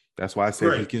 That's why I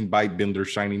said he can bite Bender's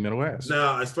shiny middle ass.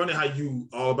 Now, it's funny how you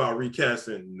all about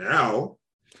recasting now.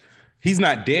 He's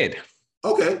not dead.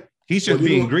 Okay. He's just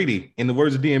being greedy. In the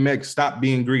words of DMX, stop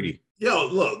being greedy. Yo,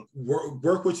 look,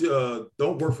 work with you.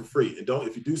 Don't work for free. And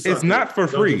if you do something, it's not for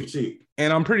free. Cheap.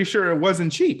 And I'm pretty sure it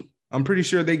wasn't cheap. I'm pretty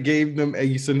sure they gave them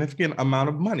a significant amount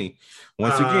of money.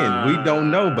 Once again, we don't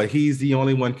know, but he's the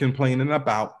only one complaining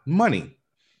about money.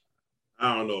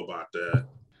 I don't know about that.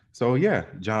 So yeah,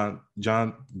 John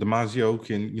DiMaggio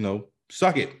can,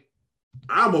 suck it.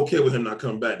 I'm okay with him not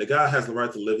coming back. The guy has the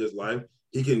right to live his life.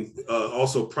 He can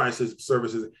also price his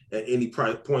services at any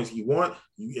price points he wants,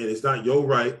 and it's not your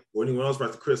right or anyone else's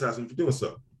right to criticize him for doing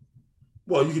so.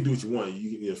 Well, you can do what you want.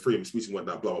 You can freedom of speech and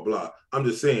whatnot, blah, blah, blah. I'm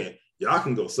just saying, y'all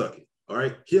can go suck it. All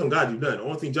right. He don't got to do nothing. The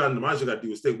only thing John DiMaggio got to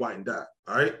do is stay white and die.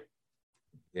 All right.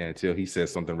 Yeah, until he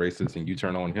says something racist and you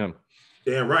turn on him.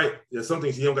 Damn right. There's some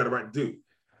things he don't got the right to do.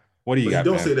 What do you got?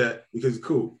 Don't say that because it's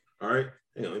cool. All right.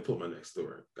 Hang on, let me pull my next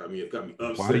story. Got me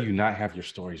upset. Why do you not have your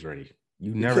stories ready?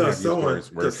 You never have your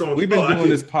stories ready. We've been doing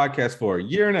this podcast for a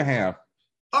year and a half.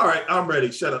 All right, I'm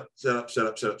ready. Shut up.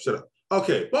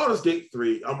 Okay, Baldur's Gate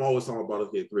 3. I'm always talking about Baldur's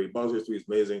Gate 3. Baldur's Gate 3 is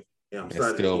amazing. And I'm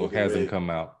excited. It still hasn't come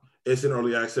out. It's in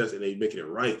early access and they're making it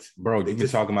right. Bro, you've been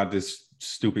talking about this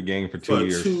stupid game for 2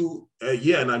 years.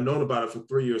 And I've known about it for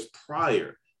 3 years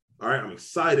prior. All right, I'm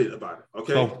excited about it.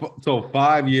 Okay. So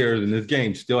 5 years and this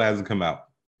game still hasn't come out.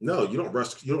 No, you don't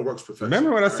rush. You don't work perfection.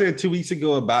 Remember what I said 2 weeks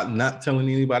ago about not telling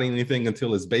anybody anything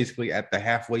until it's basically at the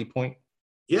halfway point?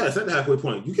 Yeah, it's at the halfway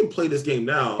point. You can play this game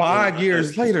now. 5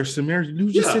 years later, Samir,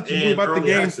 you just said you knew about the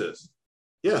game. Access.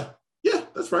 Yeah,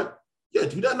 that's right. Yeah,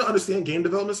 do you not understand game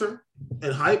development, sir?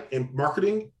 And hype and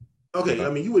marketing? Okay, I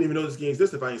mean, you wouldn't even know this game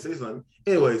exists if I didn't say something.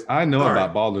 Anyways. I know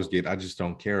about Baldur's Gate. I just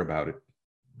don't care about it.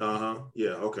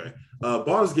 Yeah, okay.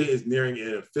 Baldur's Gate is nearing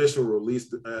an official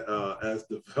release as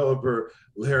developer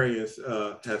Larian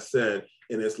has said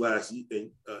in its last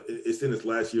it's in its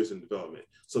last years in development.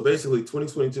 So basically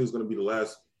 2022 is going to be the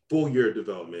last full year of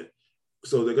development.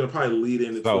 So they're going to probably lead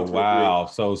into wow.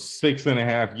 So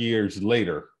 6.5 years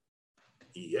later.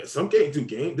 Yeah,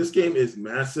 this game is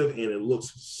massive and it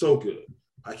looks so good.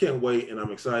 I can't wait and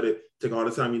I'm excited. Take all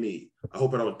the time you need. I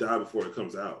hope I don't die before it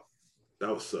comes out. That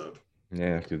would suck.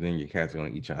 Yeah, because then your cat's gonna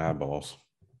eat your eyeballs.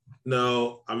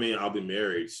 No, I mean I'll be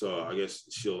married, so I guess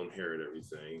she'll inherit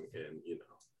everything, and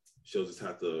she'll just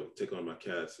have to take on my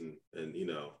cats and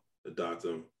adopt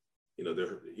them.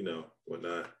 They're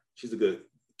whatnot. She's a good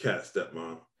cat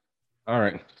stepmom. All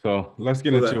right, so let's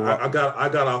get into. I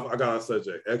got off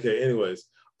subject. Okay, anyways.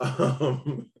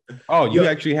 You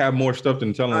actually have more stuff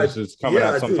than telling us it's coming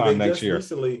out sometime next year.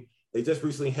 They just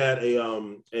recently had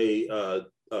a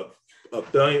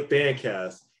fan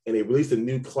cast, and they released a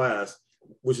new class,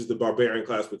 which is the barbarian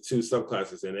class with 2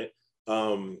 subclasses in it.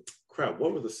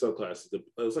 What were the subclasses? It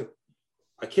was like,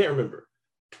 I can't remember,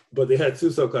 but they had 2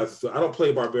 subclasses. So I don't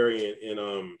play barbarian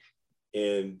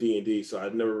in D&D, so I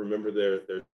never remember their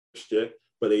shit.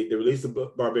 But they released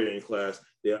the barbarian class.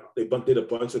 They did a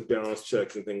bunch of balance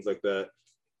checks and things like that.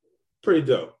 Pretty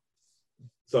dope.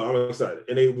 So I'm excited.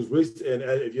 And it was released, and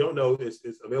if you don't know, it's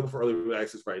available for early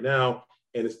access right now.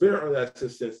 And it's been early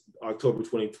access since October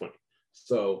 2020.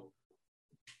 So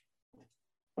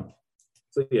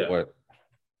yeah. What?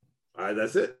 All right,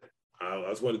 that's it. I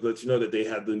just wanted to let you know that they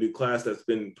have the new class that's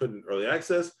been put in early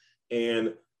access,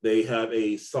 and they have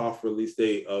a soft release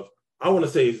date of, I want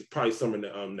to say it's probably summer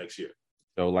next year.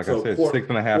 So I said,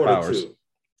 6.5 hours.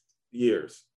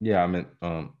 Years. Yeah, I meant,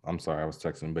 I'm sorry, I was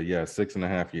texting, but yeah,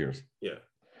 6.5 years. Yeah.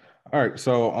 All right,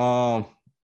 so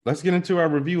let's get into our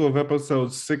review of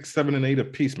episodes 6, 7, and 8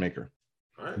 of Peacemaker.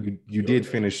 All right. You did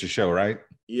finish the show, right?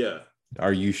 Yeah.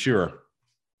 Are you sure?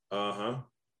 Uh-huh.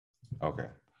 Okay.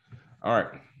 All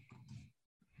right.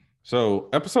 So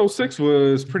episode 6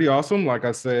 was pretty awesome. Like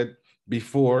I said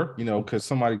before, because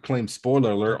somebody claimed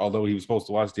spoiler alert, although he was supposed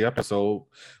to watch the episode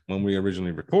when we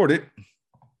originally recorded.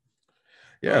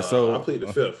 Yeah, so I played the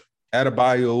 5th.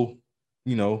 Adebayo,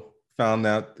 found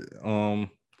out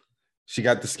she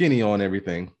got the skinny on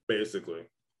everything. Basically.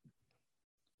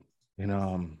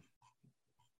 And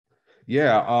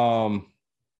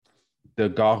the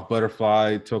golf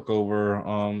butterfly took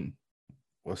over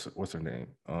what's her name?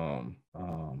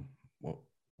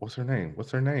 What's her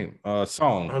name?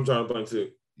 Song. I'm trying to find too.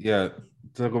 Yeah,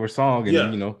 took over Song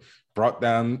and brought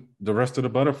down the rest of the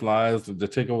butterflies to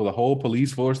take over the whole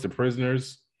police force, the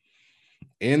prisoners,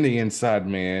 and the inside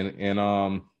man. And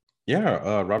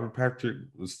Robert Patrick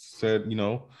said,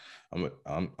 I'm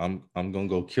gonna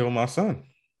go kill my son.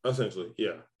 Essentially,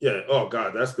 yeah. Oh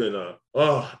God, that's been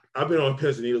I've been on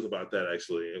pins and needles about that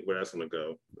actually, where that's gonna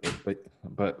go.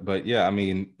 But yeah, I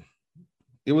mean,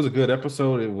 it was a good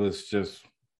episode. It was just,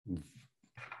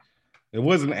 it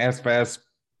wasn't as fast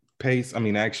paced,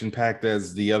 action packed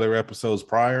as the other episodes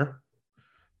prior.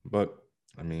 But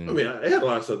I had a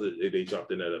lot of stuff that they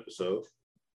dropped in that episode.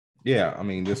 Yeah,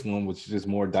 this one was just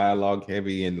more dialogue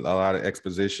heavy and a lot of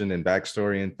exposition and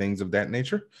backstory and things of that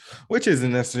nature, which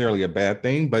isn't necessarily a bad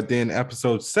thing. But then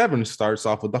episode 7 starts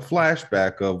off with a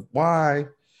flashback of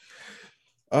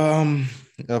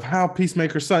of how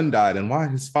Peacemaker's son died and why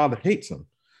his father hates him.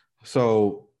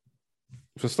 So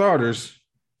for starters,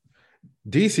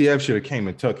 DCF should have came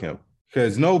and took him,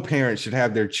 because no parent should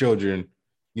have their children,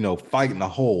 fight in a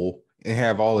hole and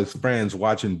have all his friends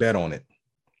watch and bet on it.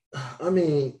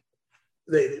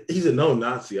 He's a known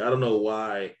Nazi. I don't know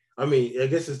why. I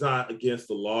guess it's not against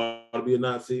the law to be a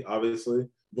Nazi, obviously,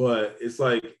 but it's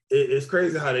like it's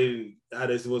crazy how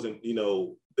this wasn't, they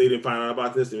didn't find out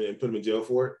about this and put him in jail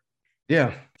for it.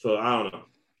 Yeah. So I don't know.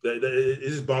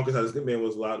 It's just bonkers how this man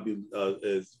was allowed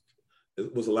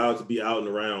to be out and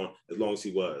around as long as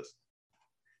he was.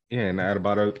 Yeah, and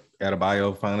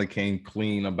Adebayo finally came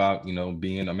clean about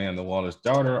being Amanda Waller's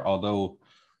daughter, although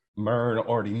Murd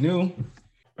already knew.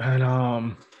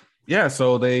 And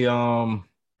so they the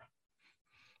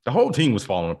whole team was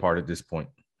falling apart at this point.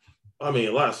 A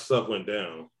lot of stuff went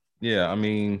down. Yeah,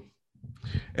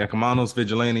 Ekamanos,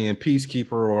 Vigilante, and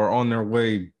Peacekeeper are on their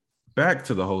way back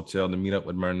to the hotel to meet up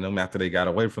with Murd and them after they got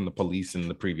away from the police in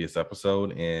the previous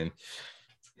episode, and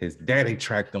his daddy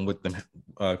tracked them with them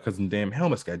because them damn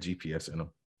helmets got GPS in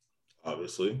them.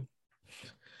 Obviously.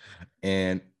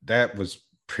 And that was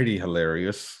pretty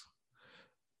hilarious.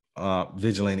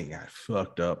 Vigilante got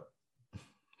fucked up.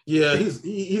 Yeah, he's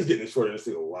getting short in this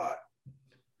thing a lot.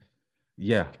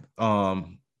 Yeah.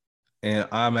 And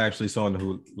I'm actually someone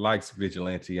who likes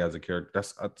Vigilante as a character.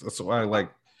 That's why I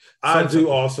like. I do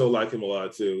also like him a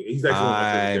lot too. He's actually one of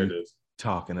my favorite characters.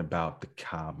 Talking about the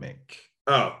comic.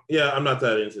 Oh yeah, I'm not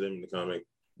that into them in the comic.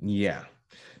 Yeah.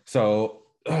 So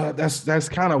that's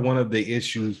kind of one of the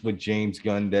issues with James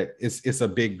Gunn, that it's a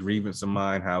big grievance of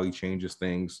mine how he changes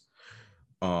things.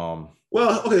 Well,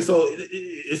 okay, so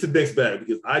it's a mixed bag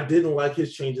because I didn't like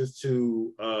his changes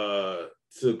to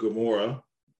Gamora.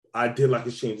 I did like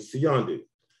his changes to Yondu.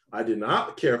 I did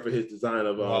not care for his design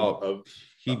of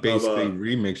he basically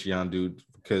remixed Yondu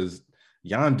because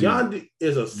Yondu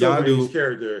is a Silver Age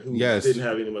character who didn't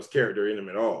have any much character in him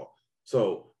at all.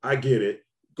 So I get it.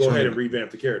 Go ahead and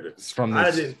revamp the character. It's from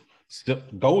the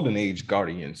Golden Age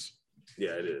Guardians.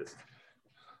 Yeah, it is.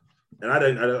 And I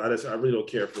really don't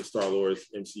care for Star-Lord's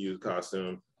MCU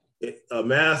costume. A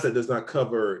mask that does not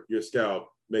cover your scalp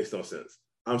makes no sense.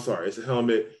 I'm sorry, it's a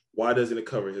helmet. Why doesn't it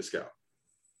cover his scalp?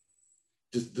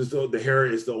 Just the hair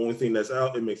is the only thing that's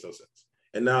out. It makes no sense.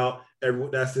 And now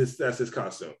that's his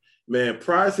costume. Man,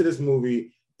 prior to this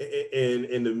movie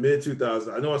in the mid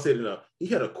 2000s, I know I said it enough. He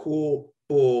had a cool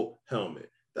full helmet.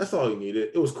 That's all he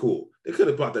needed. It was cool. They could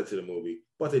have brought that to the movie,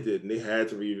 but they didn't. They had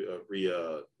to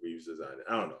redesign it.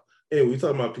 I don't know. Anyway, we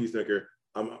talking about Peacemaker.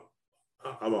 I'm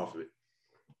off of it.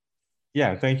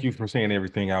 Yeah, thank you for saying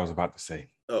everything I was about to say.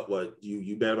 What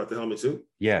you mad about the helmet too?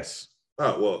 Yes.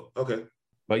 Oh well, okay.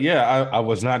 But yeah, I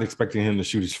was not expecting him to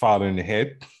shoot his father in the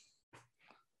head.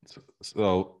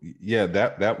 So yeah,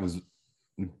 that was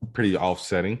pretty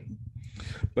offsetting.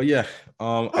 But yeah,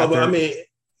 but I mean,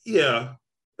 yeah,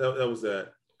 that was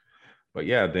that. But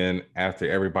yeah, then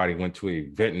after everybody went to a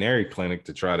veterinary clinic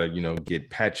to try to, get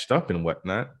patched up and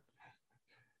whatnot,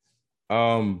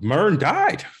 Murn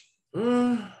died.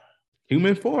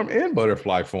 Human form and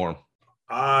butterfly form.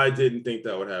 I didn't think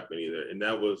that would happen either, and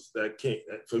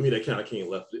for me that kind of came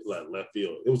left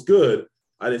field. It was good.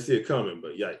 I didn't see it coming,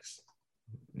 but yikes.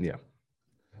 Yeah.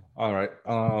 All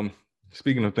right.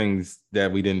 Speaking of things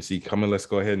that we didn't see coming, let's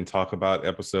go ahead and talk about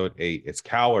episode 8. It's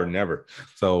Cow or Never.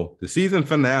 So the season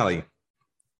finale,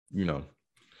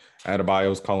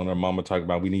 Adebayo's calling her mama, talking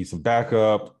about we need some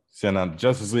backup, send out the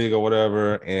Justice League or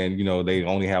whatever. And, they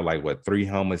only have 3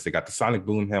 helmets. They got the Sonic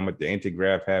Boom helmet, the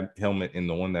anti-grav helmet, and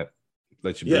the one that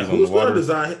lets you breathe on the water.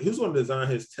 Who's going to design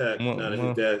his tech now that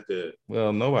his dad's dead?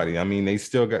 Well, nobody. I mean,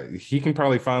 he can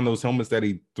probably find those helmets that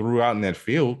he threw out in that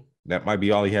field. That might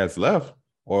be all he has left,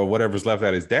 or whatever's left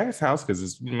at his dad's house, because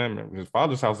his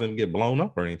father's house didn't get blown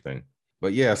up or anything.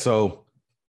 But yeah, so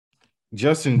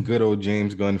just in good old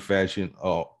James Gunn fashion,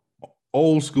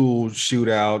 old school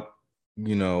shootout,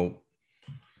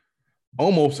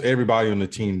 almost everybody on the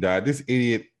team died. This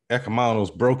idiot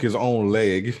Ekamanos broke his own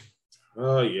leg.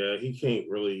 Oh yeah, he can't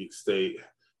really stay.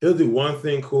 He'll do one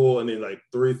thing cool and then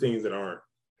 3 things that aren't.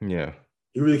 Yeah,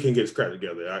 he really can't get his crap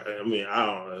together. I mean, I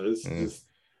don't know.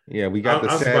 Yeah, we got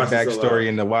the sad backstory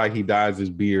into why he dyes his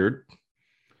beard.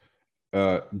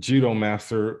 Judo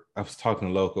Master, I was talking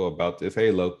to Loco about this.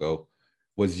 Hey, Loco,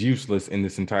 was useless in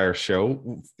this entire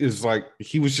show. It's like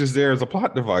he was just there as a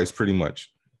plot device, pretty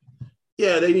much.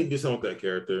 Yeah, they need to do something with that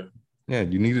character. Yeah,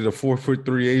 you needed a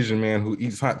 4'3" Asian man who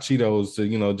eats hot Cheetos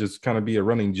to, just kind of be a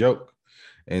running joke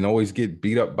and always get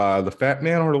beat up by the fat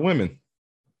man or the women.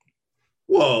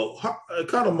 Well, it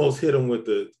kind of almost hit him with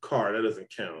the car. That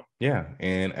doesn't count. Yeah,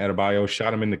 and Adebayo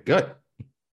shot him in the gut.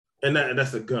 And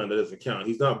that's a gun. That doesn't count.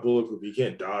 He's not bulletproof. He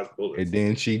can't dodge bullets. And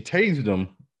then she tased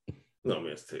him. No,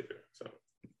 man, it's taser. So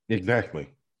exactly.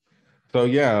 So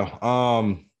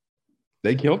yeah,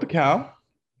 they killed the cow,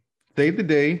 saved the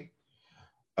day.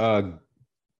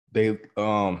 They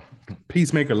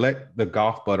Peacemaker let the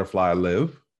golf butterfly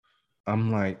live.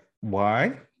 I'm like,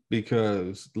 why?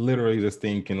 Because literally this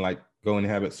thing can go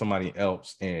inhabit somebody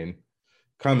else and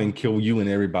come and kill you and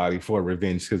everybody for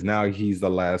revenge, because now he's the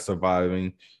last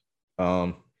surviving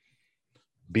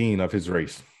being of his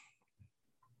race.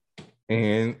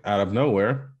 And out of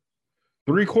nowhere,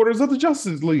 3/4 of the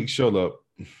Justice League showed up.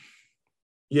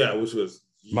 Yeah, which was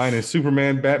minus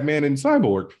Superman, Batman, and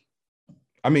Cyborg.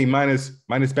 I mean, minus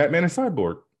Batman and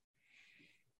Cyborg.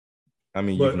 I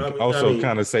mean, you can also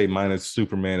kind of say minus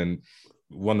Superman and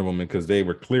Wonder Woman, because they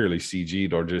were clearly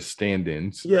CG'd or just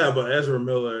stand-ins. Yeah, but Ezra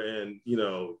Miller and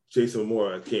Jason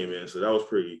Momoa came in, so that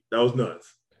was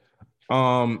nuts.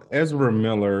 Ezra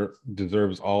Miller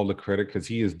deserves all the credit because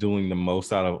he is doing the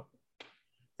most out of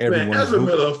everyone. Man, Ezra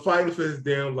Miller fighting for his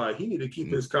damn life. He need to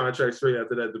keep his contract straight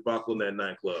after that debacle in that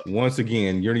nightclub. Once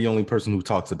again, you're the only person who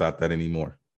talks about that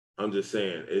anymore. I'm just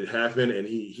saying it happened, and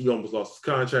he almost lost his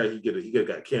contract. He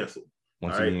got canceled.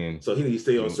 Once again, so he needs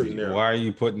to stay on certain areas. Why are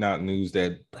you putting out news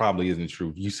that probably isn't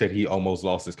true? You said he almost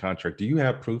lost his contract. Do you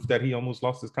have proof that he almost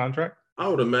lost his contract? I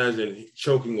would imagine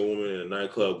choking a woman in a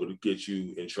nightclub would get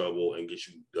you in trouble and get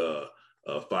you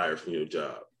fired from your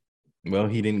job. Well,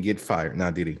 he didn't get fired, now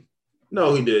did he?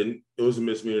 No, he didn't. It was a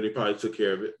misdemeanor. They probably took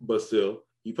care of it, but still,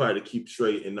 he probably had to keep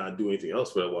straight and not do anything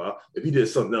else for a while. If he did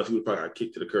something else, he would probably got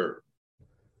kicked to the curb.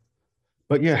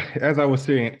 But yeah, as I was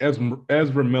saying,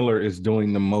 Ezra Miller is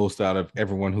doing the most out of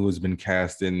everyone who has been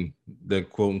cast in the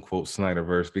quote-unquote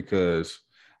Snyderverse, because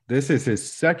this is his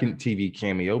second TV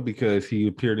cameo, because he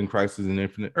appeared in Crisis on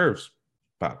Infinite Earths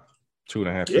about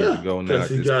 2.5 years ago. Because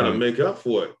he got to make up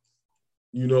for it.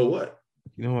 You know what?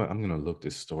 You know what? I'm going to look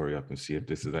this story up and see if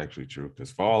this is actually true, because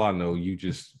for all I know, you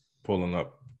just pulling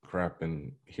up crap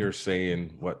and hearsay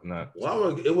and whatnot.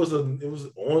 Well, it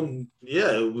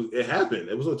happened.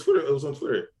 It was on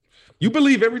Twitter. You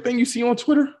believe everything you see on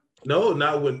Twitter? No,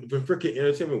 not when freaking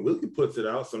Entertainment Weekly puts it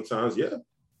out sometimes. Yeah.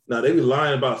 Now they be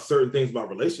lying about certain things about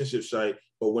relationship shite,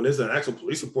 but when there's an actual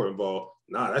police report involved,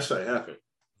 nah, that shit happened.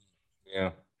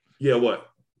 Yeah. Yeah,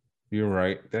 what? You're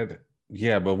right.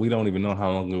 Yeah, but we don't even know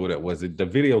how long ago that was. The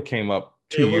video came up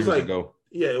 2 years ago.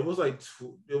 Yeah, it was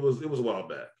it was a while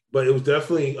back. But it was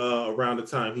definitely around the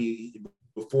time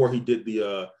before he did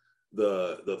the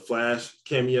Flash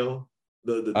cameo,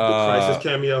 the Crisis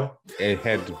cameo. It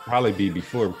had to probably be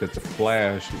before, because the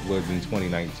Flash was in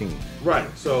 2019. Right.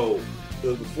 So it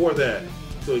was before that.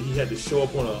 So he had to show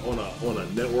up on a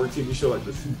network TV show like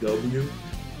the CW.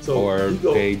 So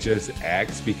they just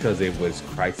axed because it was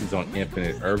Crisis on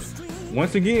Infinite Earths.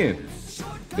 Once again,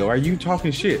 though, are you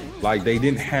talking shit? Like they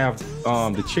didn't have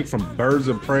the chick from Birds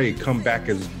of Prey come back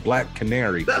as Black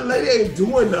Canary. That lady ain't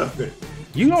doing nothing.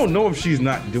 You don't know if she's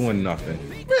not doing nothing.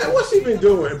 Man, what's she been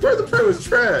doing? Birds of Prey was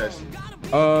trash.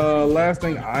 Last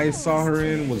thing I saw her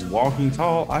in was Walking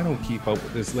Tall. I don't keep up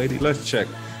with this lady. Let's check.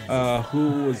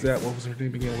 Who was that? What was her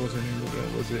name again? Was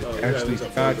it Ashley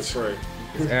Scott?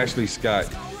 Ashley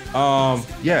Scott.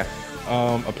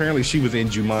 Apparently she was in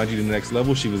Jumanji: The Next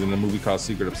Level. She was in a movie called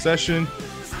Secret Obsession.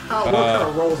 What kind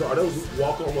of roles are those?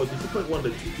 Walk-on roles? Did you play one of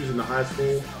the teachers in the high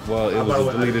school? Well, it was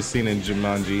a deleted scene in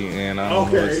Jumanji, and I don't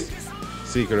know what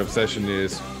Secret Obsession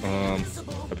is.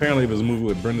 Apparently it was a movie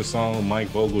with Brenda Song, Mike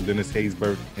Vogel, Dennis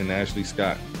Haysbert, and Ashley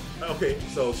Scott. Okay,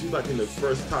 so she's like in the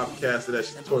first top cast of that.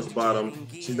 She's towards the bottom.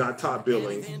 She's not top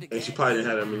billing, and she probably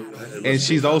didn't have and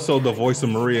she's also the voice of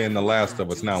Maria in The Last of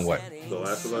Us. Now what? The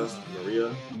Last of Us,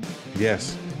 Maria.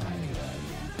 Yes.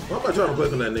 Why am I trying to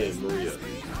click on that name, Maria?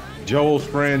 Joel's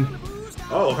friend.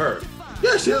 Oh, her.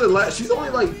 Yeah, she's only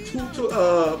like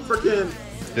freaking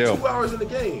 2 hours in the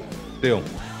game. Still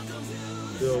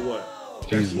what?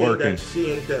 She's working.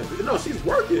 She ain't that. No, she's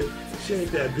working. She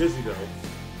ain't that busy though.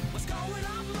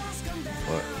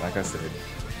 But like I said,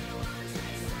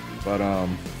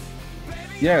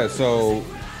 yeah. So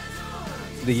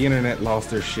the internet lost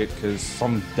their shit because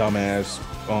some dumbass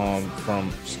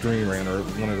from Screen Rant or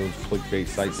one of those clickbait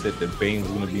sites said that Bane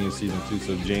was going to be in season 2,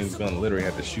 so James Gunn literally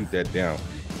had to shoot that down.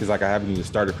 He's like, I haven't even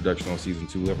started production on season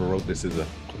 2. Whoever wrote this is a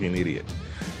fucking idiot.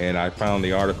 And I found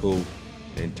the article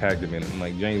and tagged him in it. I'm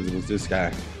like, James, it was this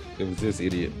guy. It was this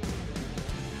idiot.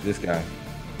 This guy.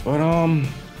 But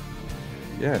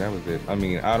yeah, that was it. I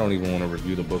mean, I don't even want to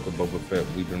review the Book of Boba Fett.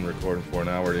 We've been recording for an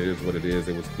hour. It is what it is.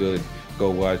 It was good.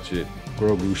 Go watch it.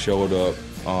 Grogu showed up.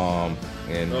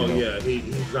 Yeah,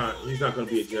 he's not going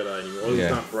to be a Jedi anymore. Or he's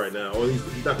not for right now. Or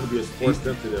he's not going to be a force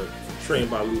sensitive trained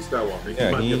by Luke Skywalker.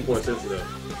 He might be a force sensitive,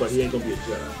 but he ain't going to be a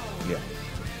Jedi. Yeah.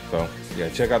 So yeah,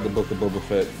 check out the Book of Boba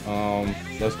Fett.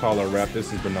 Let's call it a wrap.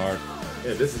 This is Bernard.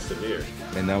 Yeah, this is Samir.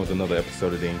 And that was another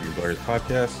episode of the Angry Blurs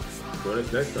podcast. Join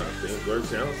us next time. Same Blur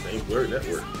channel, same Blur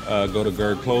network. Go to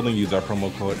GERD Clothing. Use our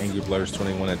promo code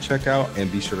AngryBlurs21 at checkout.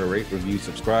 And be sure to rate, review,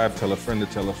 subscribe. Tell a friend to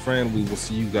tell a friend. We will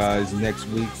see you guys next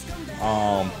week.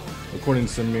 According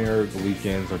to Samir, the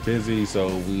weekends are busy,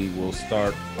 so we will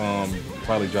start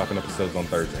probably dropping episodes on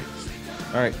Thursdays.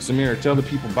 All right, Samir, tell the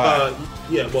people bye.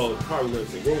 Probably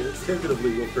Wednesday.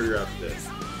 Tentatively, we'll figure out today.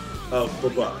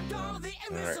 Bye-bye.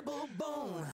 All right.